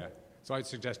dialogue. Yeah. So I'd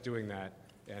suggest doing that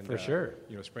and for sure.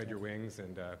 Spread your wings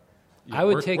and. I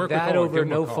would take that over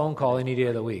no call. phone call any day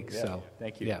of the week. Yeah. So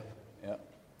Thank you. Yeah. Yeah.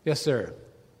 Yes, sir.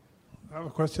 I have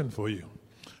a question for you.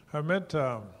 I met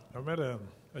a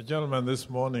gentleman this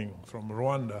morning from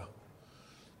Rwanda,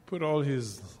 put all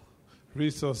his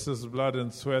resources, blood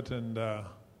and sweat, and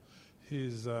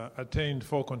he's attained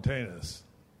 4 containers.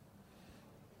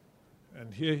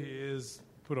 And here he is,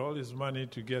 put all his money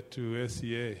to get to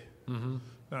SCA. Mm-hmm.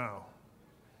 Now,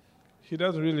 he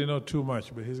doesn't really know too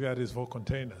much, but he's got his 4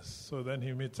 containers. So then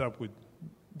he meets up with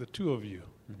the 2 of you.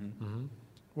 Mm-hmm. Mm-hmm.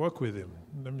 Work with him.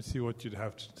 Let me see what you'd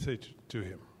have to say to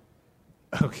him.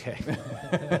 Okay.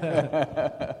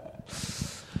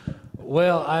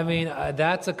 Well, I mean,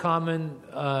 that's a common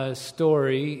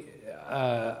story.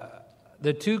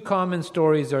 The 2 common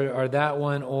stories are that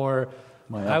one or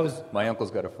my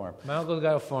uncle's got a farm. My uncle's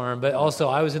got a farm, but also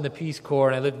I was in the Peace Corps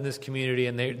and I lived in this community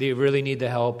and they really need the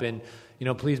help and,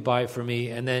 please buy it for me.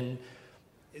 And then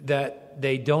that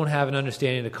they don't have an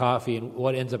understanding of coffee, and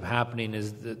what ends up happening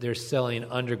is that they're selling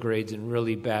undergrades and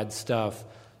really bad stuff,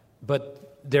 but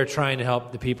they're trying to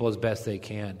help the people as best they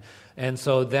can. And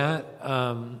so that,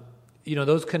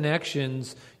 those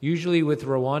connections, usually with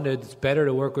Rwanda, it's better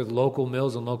to work with local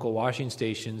mills and local washing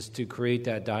stations to create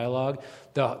that dialogue.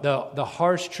 The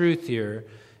harsh truth here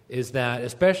is that,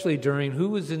 especially during, who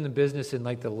was in the business in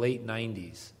like the late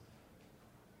 90s?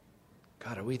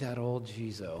 God, are we that old?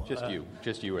 Jeez, oh.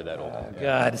 Just you are that old.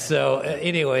 God. So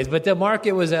anyways, but the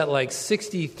market was at like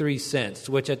 63 cents,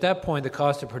 which at that point, the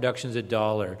cost of production is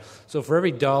 $1. So for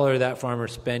every $1 that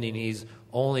farmer's spending, he's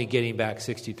only getting back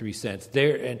 63 cents.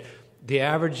 And the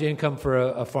average income for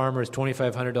a farmer is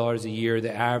 $2,500 a year.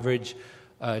 The average,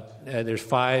 there's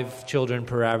 5 children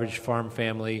per average farm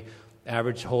family.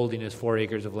 Average holding is 4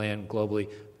 acres of land globally.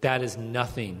 That is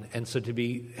nothing. And so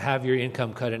to have your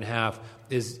income cut in half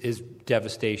is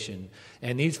devastation.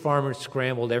 And these farmers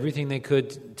scrambled everything they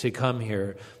could to come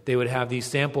here. They would have these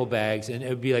sample bags, and it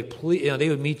would be like, please, they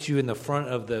would meet you in the front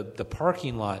of the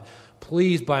parking lot.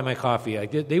 Please buy my coffee.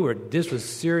 This was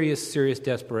serious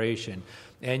desperation.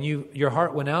 And your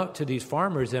heart went out to these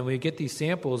farmers, and we get these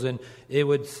samples, and it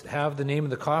would have the name of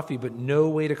the coffee, but no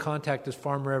way to contact this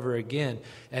farmer ever again.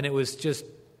 And it was just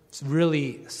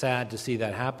really sad to see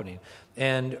that happening.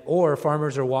 Or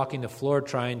farmers are walking the floor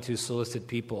trying to solicit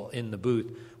people in the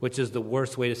booth, which is the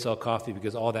worst way to sell coffee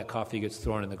because all that coffee gets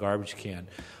thrown in the garbage can.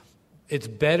 It's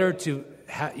better to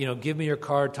give me your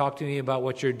card, talk to me about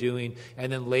what you're doing,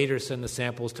 and then later send the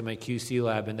samples to my QC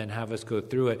lab and then have us go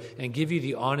through it and give you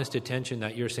the honest attention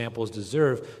that your samples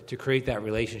deserve to create that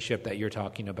relationship that you're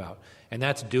talking about. And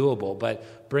that's doable. But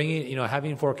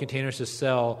having 4 containers to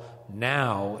sell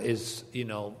now is,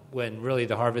 when really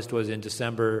the harvest was in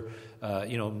December,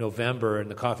 November, and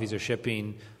the coffees are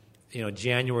shipping,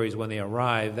 January is when they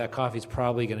arrive, that coffee's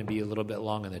probably going to be a little bit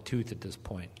long in the tooth at this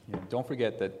point. Yeah, don't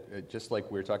forget that just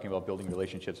like we were talking about building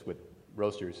relationships with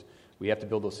roasters, we have to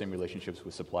build those same relationships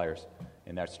with suppliers.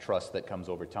 And that's trust that comes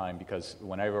over time, because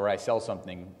whenever I sell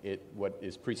something, what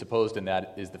is presupposed in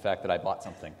that is the fact that I bought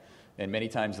something. And many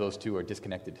times those two are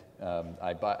disconnected.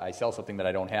 I sell something that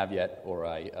I don't have yet, or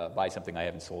I buy something I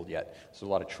haven't sold yet. So a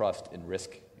lot of trust and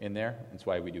risk in there. That's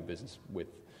why we do business with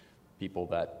people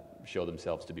that show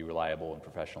themselves to be reliable and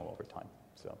professional over time.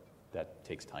 So that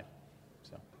takes time.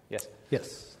 So, yes?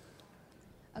 Yes.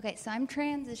 Okay, so I'm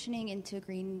transitioning into a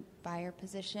green buyer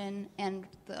position, and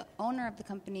the owner of the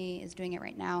company is doing it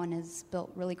right now and has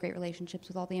built really great relationships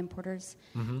with all the importers.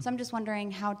 Mm-hmm. So I'm just wondering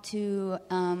how to,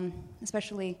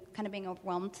 especially kind of being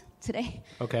overwhelmed today.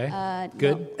 Okay,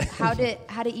 good. How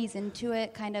to ease into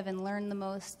it, kind of, and learn the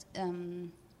most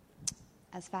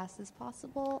as fast as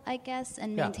possible, I guess,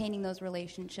 and maintaining those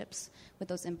relationships with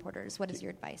those importers. What is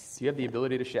your advice? Do you have the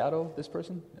ability to shadow this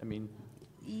person? I mean...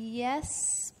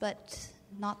 Yes, but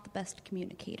not the best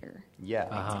communicator. Yeah.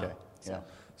 Uh-huh. Okay. Yeah.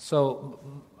 So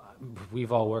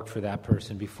we've all worked for that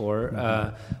person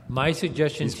before. My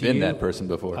suggestion He's to been you... that person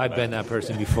before. I've been that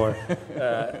person before.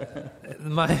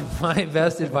 My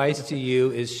best advice to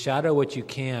you is shadow what you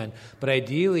can, but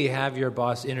ideally have your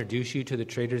boss introduce you to the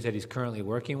traders that he's currently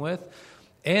working with,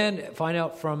 and find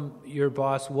out from your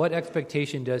boss what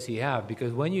expectation does he have.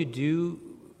 Because when you do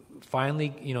finally,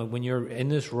 when you're in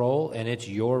this role and it's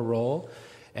your role,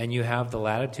 and you have the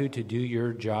latitude to do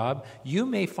your job, you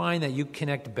may find that you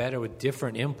connect better with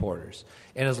different importers.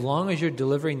 And as long as you're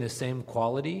delivering the same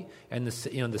quality and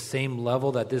the same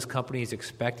level that this company is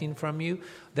expecting from you,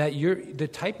 that the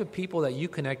type of people that you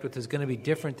connect with is going to be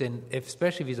different than,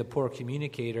 especially if he's a poor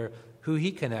communicator, who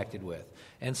he connected with.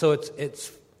 And so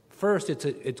it's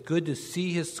good to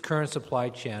see his current supply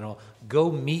channel, go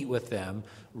meet with them,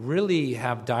 really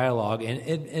have dialogue, and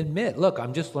admit, look,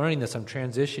 I'm just learning this, I'm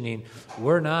transitioning.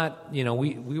 We're not,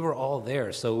 we were all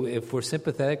there. So if we're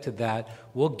sympathetic to that,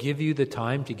 we'll give you the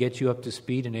time to get you up to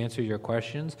speed and answer your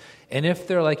questions. And if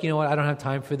they're like, I don't have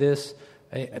time for this,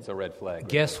 it's a red flag.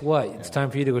 Guess what? It's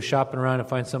time for you to go shopping around and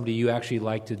find somebody you actually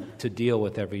like to deal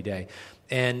with every day.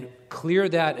 And clear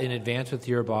that in advance with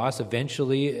your boss.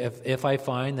 Eventually, if I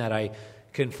find that I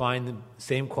can find the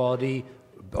same quality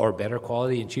or better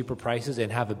quality and cheaper prices and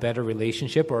have a better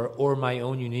relationship or my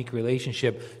own unique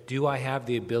relationship, do I have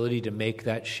the ability to make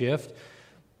that shift?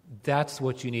 That's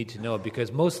what you need to know, because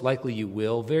most likely you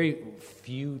will. Very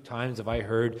few times have I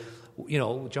heard,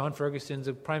 John Ferguson's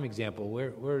a prime example.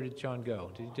 Where did John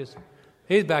go? Did he just...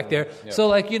 He's back there. Yeah.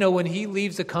 So, when he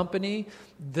leaves a company,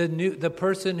 the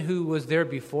person who was there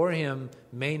before him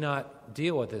may not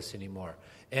deal with this anymore.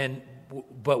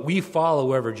 But we follow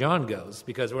wherever John goes,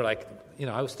 because we're like,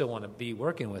 I still want to be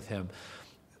working with him.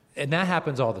 And that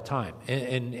happens all the time.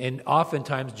 And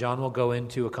oftentimes John will go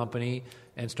into a company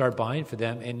and start buying for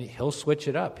them, and he'll switch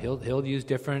it up. He'll use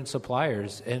different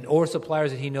suppliers or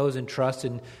suppliers that he knows and trusts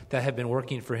and that have been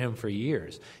working for him for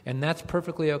years. And that's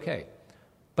perfectly okay.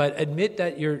 But admit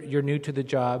that you're new to the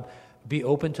job, be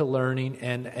open to learning,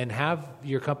 and have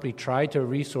your company try to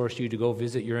resource you to go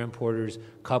visit your importers,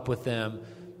 cup with them,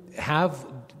 have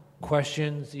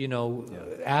questions,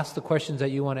 ask the questions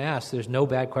that you want to ask. There's no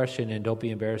bad question, and don't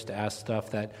be embarrassed to ask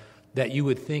stuff that you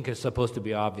would think is supposed to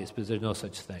be obvious, because there's no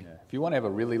such thing. Yeah. If you want to have a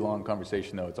really long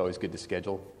conversation, though, it's always good to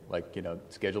schedule.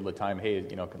 Schedule the time. Hey,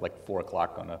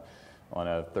 4:00 on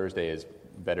a Thursday is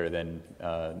better than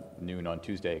noon on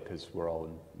Tuesday, because we're all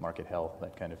in market hell,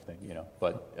 that kind of thing,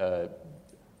 But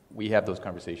we have those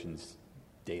conversations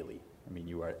daily.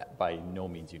 You are by no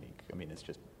means unique. It's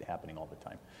just happening all the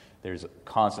time. There's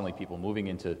constantly people moving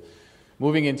into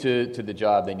the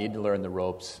job. They need to learn the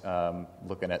ropes.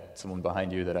 Looking at someone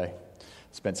behind you that I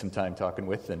spent some time talking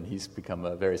with, and he's become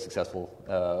a very successful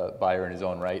buyer in his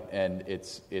own right. And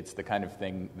it's the kind of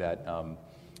thing that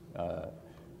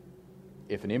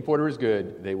if an importer is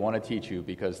good, they want to teach you,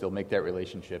 because they'll make that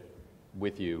relationship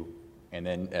with you. And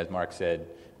then, as Mark said,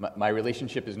 my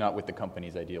relationship is not with the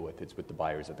companies I deal with, it's with the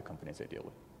buyers of the companies I deal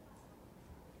with.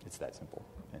 It's that simple.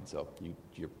 And so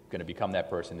you're going to become that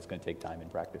person. It's going to take time and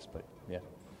practice, but yeah,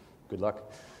 good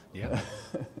luck. Yeah.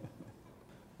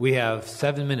 We have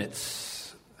 7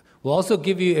 minutes. We'll also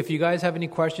give you, if you guys have any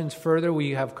questions further,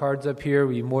 we have cards up here.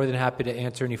 We're more than happy to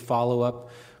answer any follow-up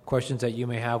questions that you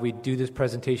may have. We do this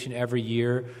presentation every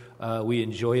year. We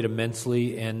enjoy it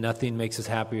immensely, and nothing makes us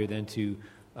happier than to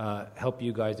help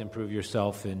you guys improve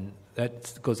yourself, and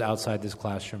that goes outside this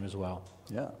classroom as well.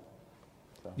 Yeah.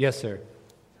 So. Yes, sir.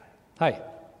 Hi.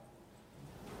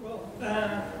 Well,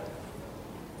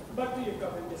 back to your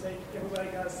comment, you say everybody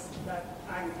has that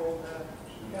angle that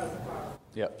has the power.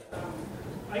 Yep.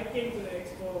 I came to the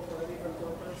expo for a different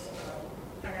purpose,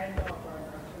 and I know a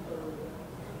partner in Peru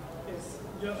is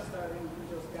just starting,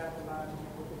 he just got the land and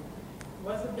everything.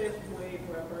 What's the best way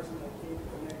for a person like you to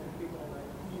connect with people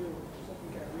like you so we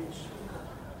can reach?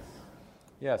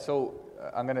 Yeah, so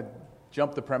I'm going to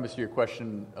jump the premise of your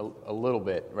question a little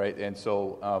bit, right? And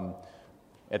so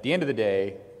at the end of the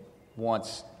day,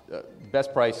 wants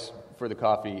best price for the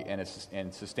coffee and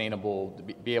sustainable, to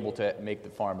be able to make the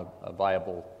farm a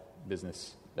viable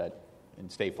business and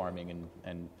stay farming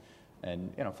and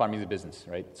farming is a business,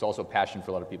 right? It's also a passion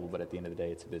for a lot of people, but at the end of the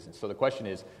day, it's a business. So the question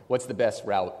is, what's the best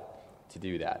route to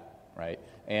do that, right?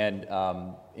 And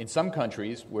in some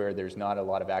countries where there's not a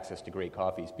lot of access to great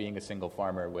coffees, being a single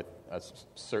farmer with a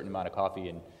certain amount of coffee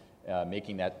and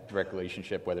making that direct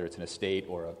relationship, whether it's an estate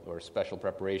or a special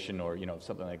preparation or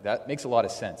something like that, makes a lot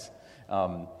of sense.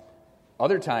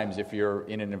 Other times, if you're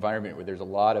in an environment where there's a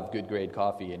lot of good grade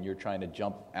coffee and you're trying to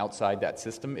jump outside that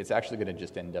system, it's actually going to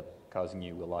just end up causing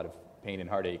you a lot of pain and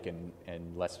heartache and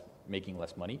making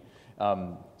less money.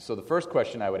 So the first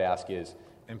question I would ask is,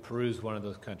 and Peru's one of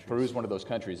those countries. Peru's one of those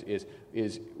countries.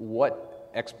 Is what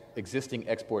existing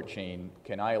export chain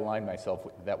can I align myself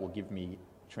with that will give me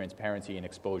transparency and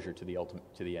exposure to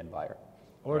the end buyer?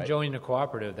 Or right? joining a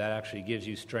cooperative that actually gives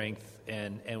you strength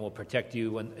and will protect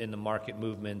you in the market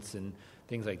movements and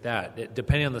things like that.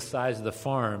 Depending on the size of the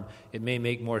farm, it may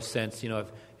make more sense.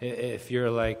 If you're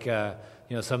like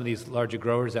some of these larger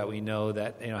growers that we know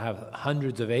that have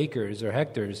hundreds of acres or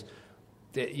hectares,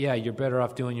 you're better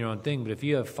off doing your own thing. But if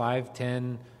you have 5,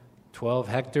 10, 12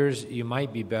 hectares, you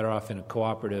might be better off in a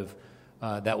cooperative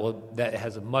that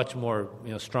has a much more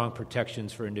strong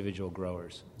protections for individual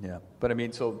growers. Yeah, but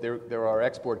so there are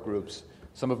export groups.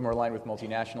 Some of them are aligned with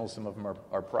multinationals. Some of them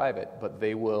are private, but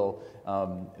they will.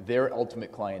 Their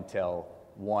ultimate clientele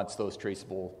wants those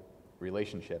traceable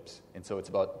relationships, and so it's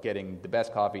about getting the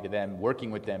best coffee to them, working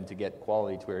with them to get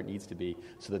quality to where it needs to be,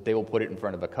 so that they will put it in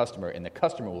front of a customer, and the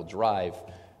customer will drive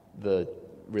the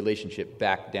relationship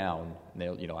back down. And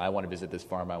they'll, I want to visit this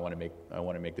farm. I want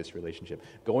to make this relationship.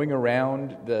 Going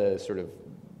around the sort of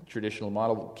traditional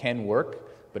model can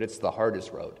work, but it's the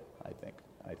hardest road, I think.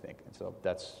 And so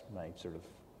that's my sort of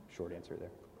short answer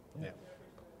there.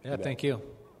 Yeah. Thank you.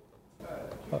 Do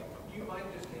you mind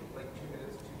just taking 2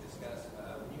 minutes to discuss?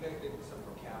 You guys did some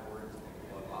vocab words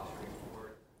and glossary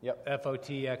words. Yep.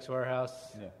 FOTX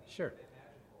warehouse. Yeah. Sure.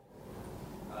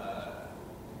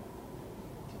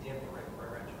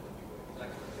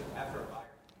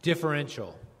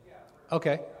 Differential.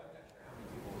 Okay.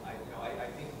 I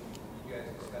think you guys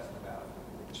discussed about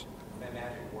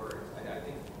magic words. I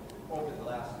think over the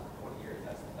last 20 years,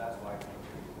 that's why I think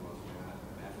the most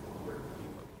magical word for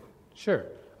people. Sure.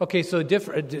 Okay, so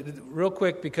real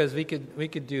quick, because we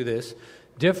could do this.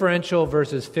 Differential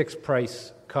versus fixed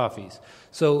price coffees.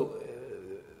 So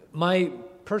my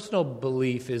personal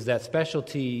belief is that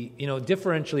specialty,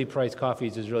 differentially priced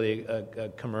coffees is really a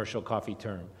commercial coffee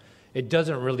term. It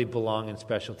doesn't really belong in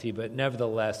specialty, but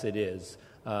nevertheless it is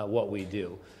what we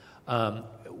do.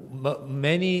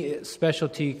 Many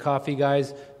specialty coffee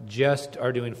guys just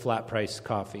are doing flat price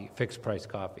coffee, fixed price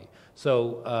coffee.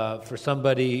 So for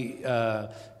somebody,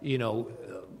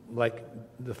 like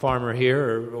the farmer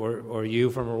here or you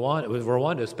from Rwanda, with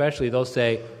Rwanda especially, they'll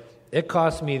say, it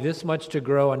costs me this much to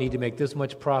grow, I need to make this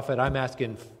much profit, I'm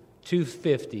asking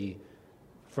 $2.50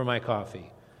 for my coffee.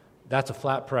 That's a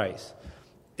flat price.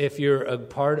 If you're a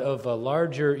part of a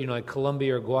larger, like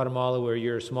Colombia or Guatemala, where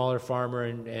you're a smaller farmer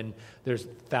and there's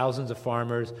thousands of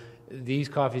farmers, these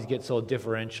coffees get sold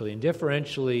differentially. And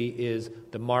differentially is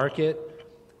the market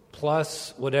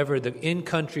plus whatever the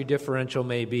in-country differential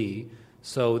may be.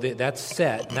 So that's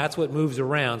set, and that's what moves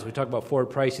around. So we talk about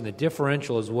forward pricing. The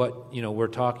differential is what we're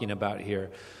talking about here.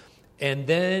 And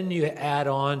then you add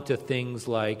on to things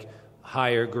like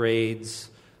higher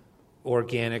grades,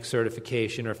 organic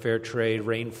certification or fair trade,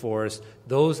 rainforest.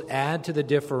 Those add to the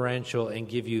differential and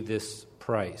give you this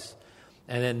price.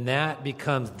 And then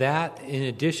that in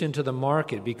addition to the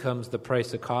market, becomes the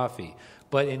price of coffee.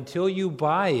 But until you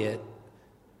buy it,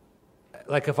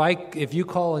 like if you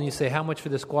call and you say, how much for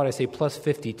this squat? I say plus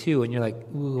 52, and you're like,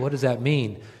 ooh, what does that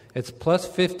mean? It's plus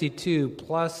 52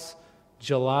 plus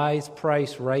July's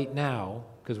price right now,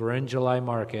 because we're in July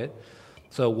market.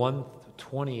 So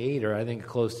 128, or I think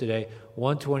close today,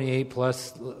 128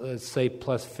 plus, let's say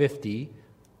plus 50,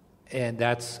 and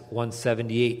that's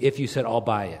 178 if you said, I'll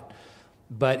buy it.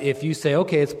 But if you say,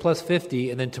 okay, it's plus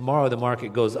 50, and then tomorrow the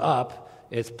market goes up,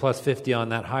 it's plus 50 on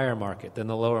that higher market than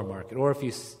the lower market. Or if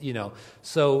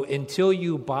so until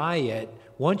you buy it,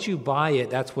 once you buy it,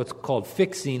 that's what's called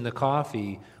fixing the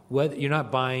coffee. Whether you're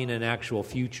not buying an actual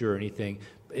future or anything,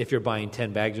 if you're buying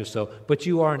 10 bags or so, but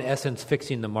you are in essence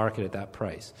fixing the market at that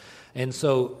price. And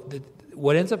so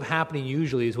what ends up happening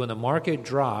usually is when the market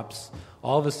drops,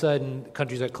 all of a sudden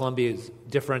countries like Colombia's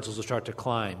differentials will start to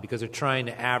climb because they're trying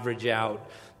to average out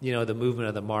the movement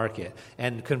of the market.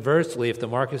 And conversely, if the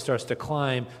market starts to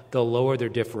climb, they'll lower their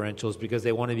differentials because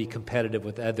they want to be competitive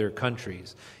with other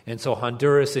countries. And so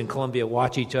Honduras and Colombia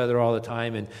watch each other all the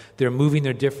time, and they're moving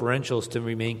their differentials to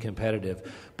remain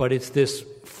competitive. But it's this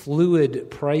fluid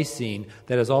pricing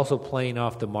that is also playing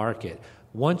off the market.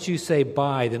 Once you say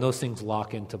buy, then those things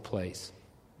lock into place.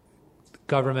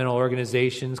 Governmental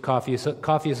organizations, coffee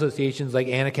associations like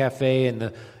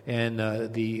Anacafe and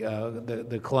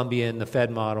the Colombian, the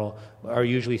Fed model are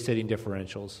usually setting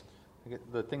differentials.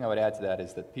 The thing I would add to that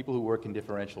is that people who work in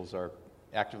differentials are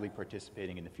actively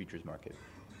participating in the futures market,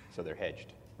 so they're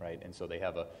hedged, right? And so they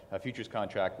have a futures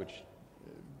contract which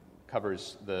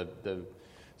covers the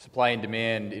supply and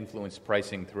demand influence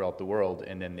pricing throughout the world,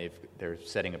 and then they're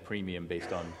setting a premium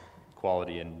based on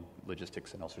quality and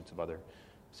logistics and all sorts of other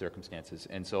circumstances.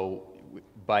 And so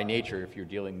by nature, if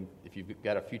you've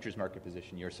got a futures market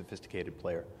position, you're a sophisticated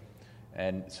player.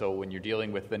 And so when you're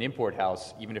dealing with an import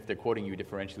house, even if they're quoting you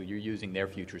differentially, you're using their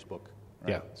futures book.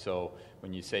 Right? Yeah. So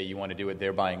when you say you want to do it,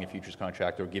 they're buying a futures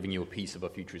contract or giving you a piece of a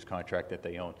futures contract that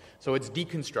they own. So it's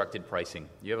deconstructed pricing.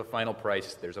 You have a final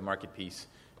price, there's a market piece,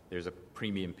 there's a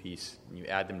premium piece, and you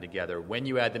add them together. When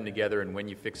you add them together and when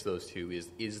you fix those two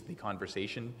is the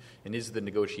conversation and is the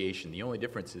negotiation. The only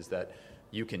difference is that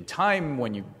you can time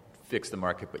when you fix the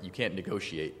market, but you can't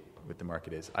negotiate what the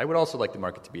market is. I would also like the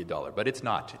market to be $1, but it's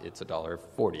not. It's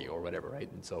 $1.40 or whatever, right?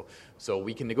 And so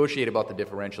we can negotiate about the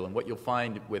differential. And what you'll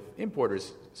find with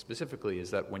importers specifically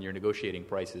is that when you're negotiating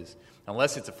prices,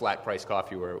 unless it's a flat price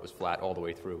coffee where it was flat all the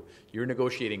way through, you're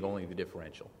negotiating only the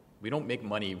differential. We don't make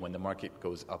money when the market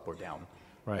goes up or down.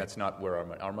 Right. That's not where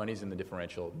our money's in the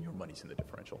differential, and your money's in the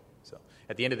differential. So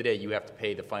at the end of the day, you have to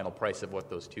pay the final price of what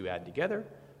those two add together.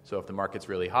 So if the market's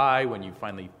really high, when you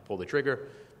finally pull the trigger,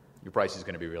 your price is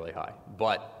going to be really high.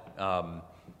 But,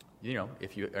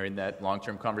 if you are in that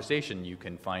long-term conversation, you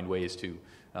can find ways to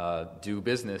do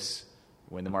business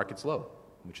when the market's low,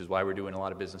 which is why we're doing a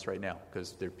lot of business right now,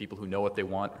 because there are people who know what they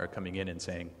want are coming in and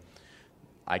saying,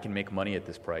 I can make money at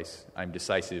this price. I'm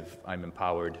decisive. I'm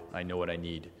empowered. I know what I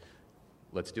need.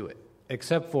 Let's do it.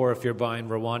 Except for if you're buying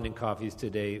Rwandan coffees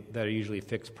today that are usually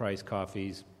fixed-price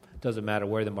coffees. Doesn't matter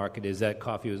where the market is. That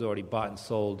coffee was already bought and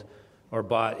sold or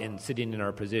bought and sitting in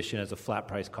our position as a flat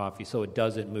price coffee, so it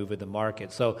doesn't move with the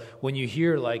market. So when you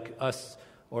hear like us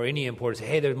or any importer say,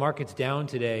 hey, the market's down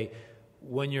today,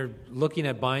 when you're looking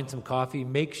at buying some coffee,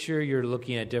 make sure you're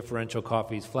looking at differential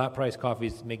coffees. Flat price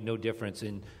coffees make no difference,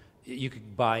 and you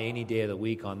could buy any day of the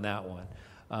week on that one.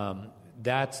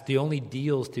 That's the only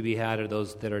deals to be had are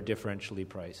those that are differentially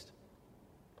priced.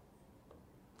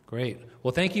 Great.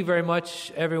 Well, thank you very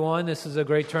much, everyone. This is a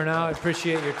great turnout. I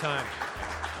appreciate your time.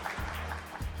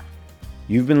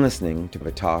 You've been listening to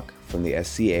a talk from the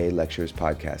SCA Lectures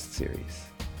podcast series.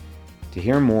 To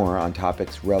hear more on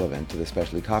topics relevant to the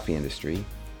specialty coffee industry,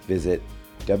 visit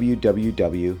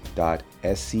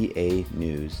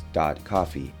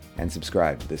www.scanews.coffee and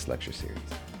subscribe to this lecture series.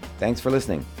 Thanks for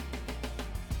listening.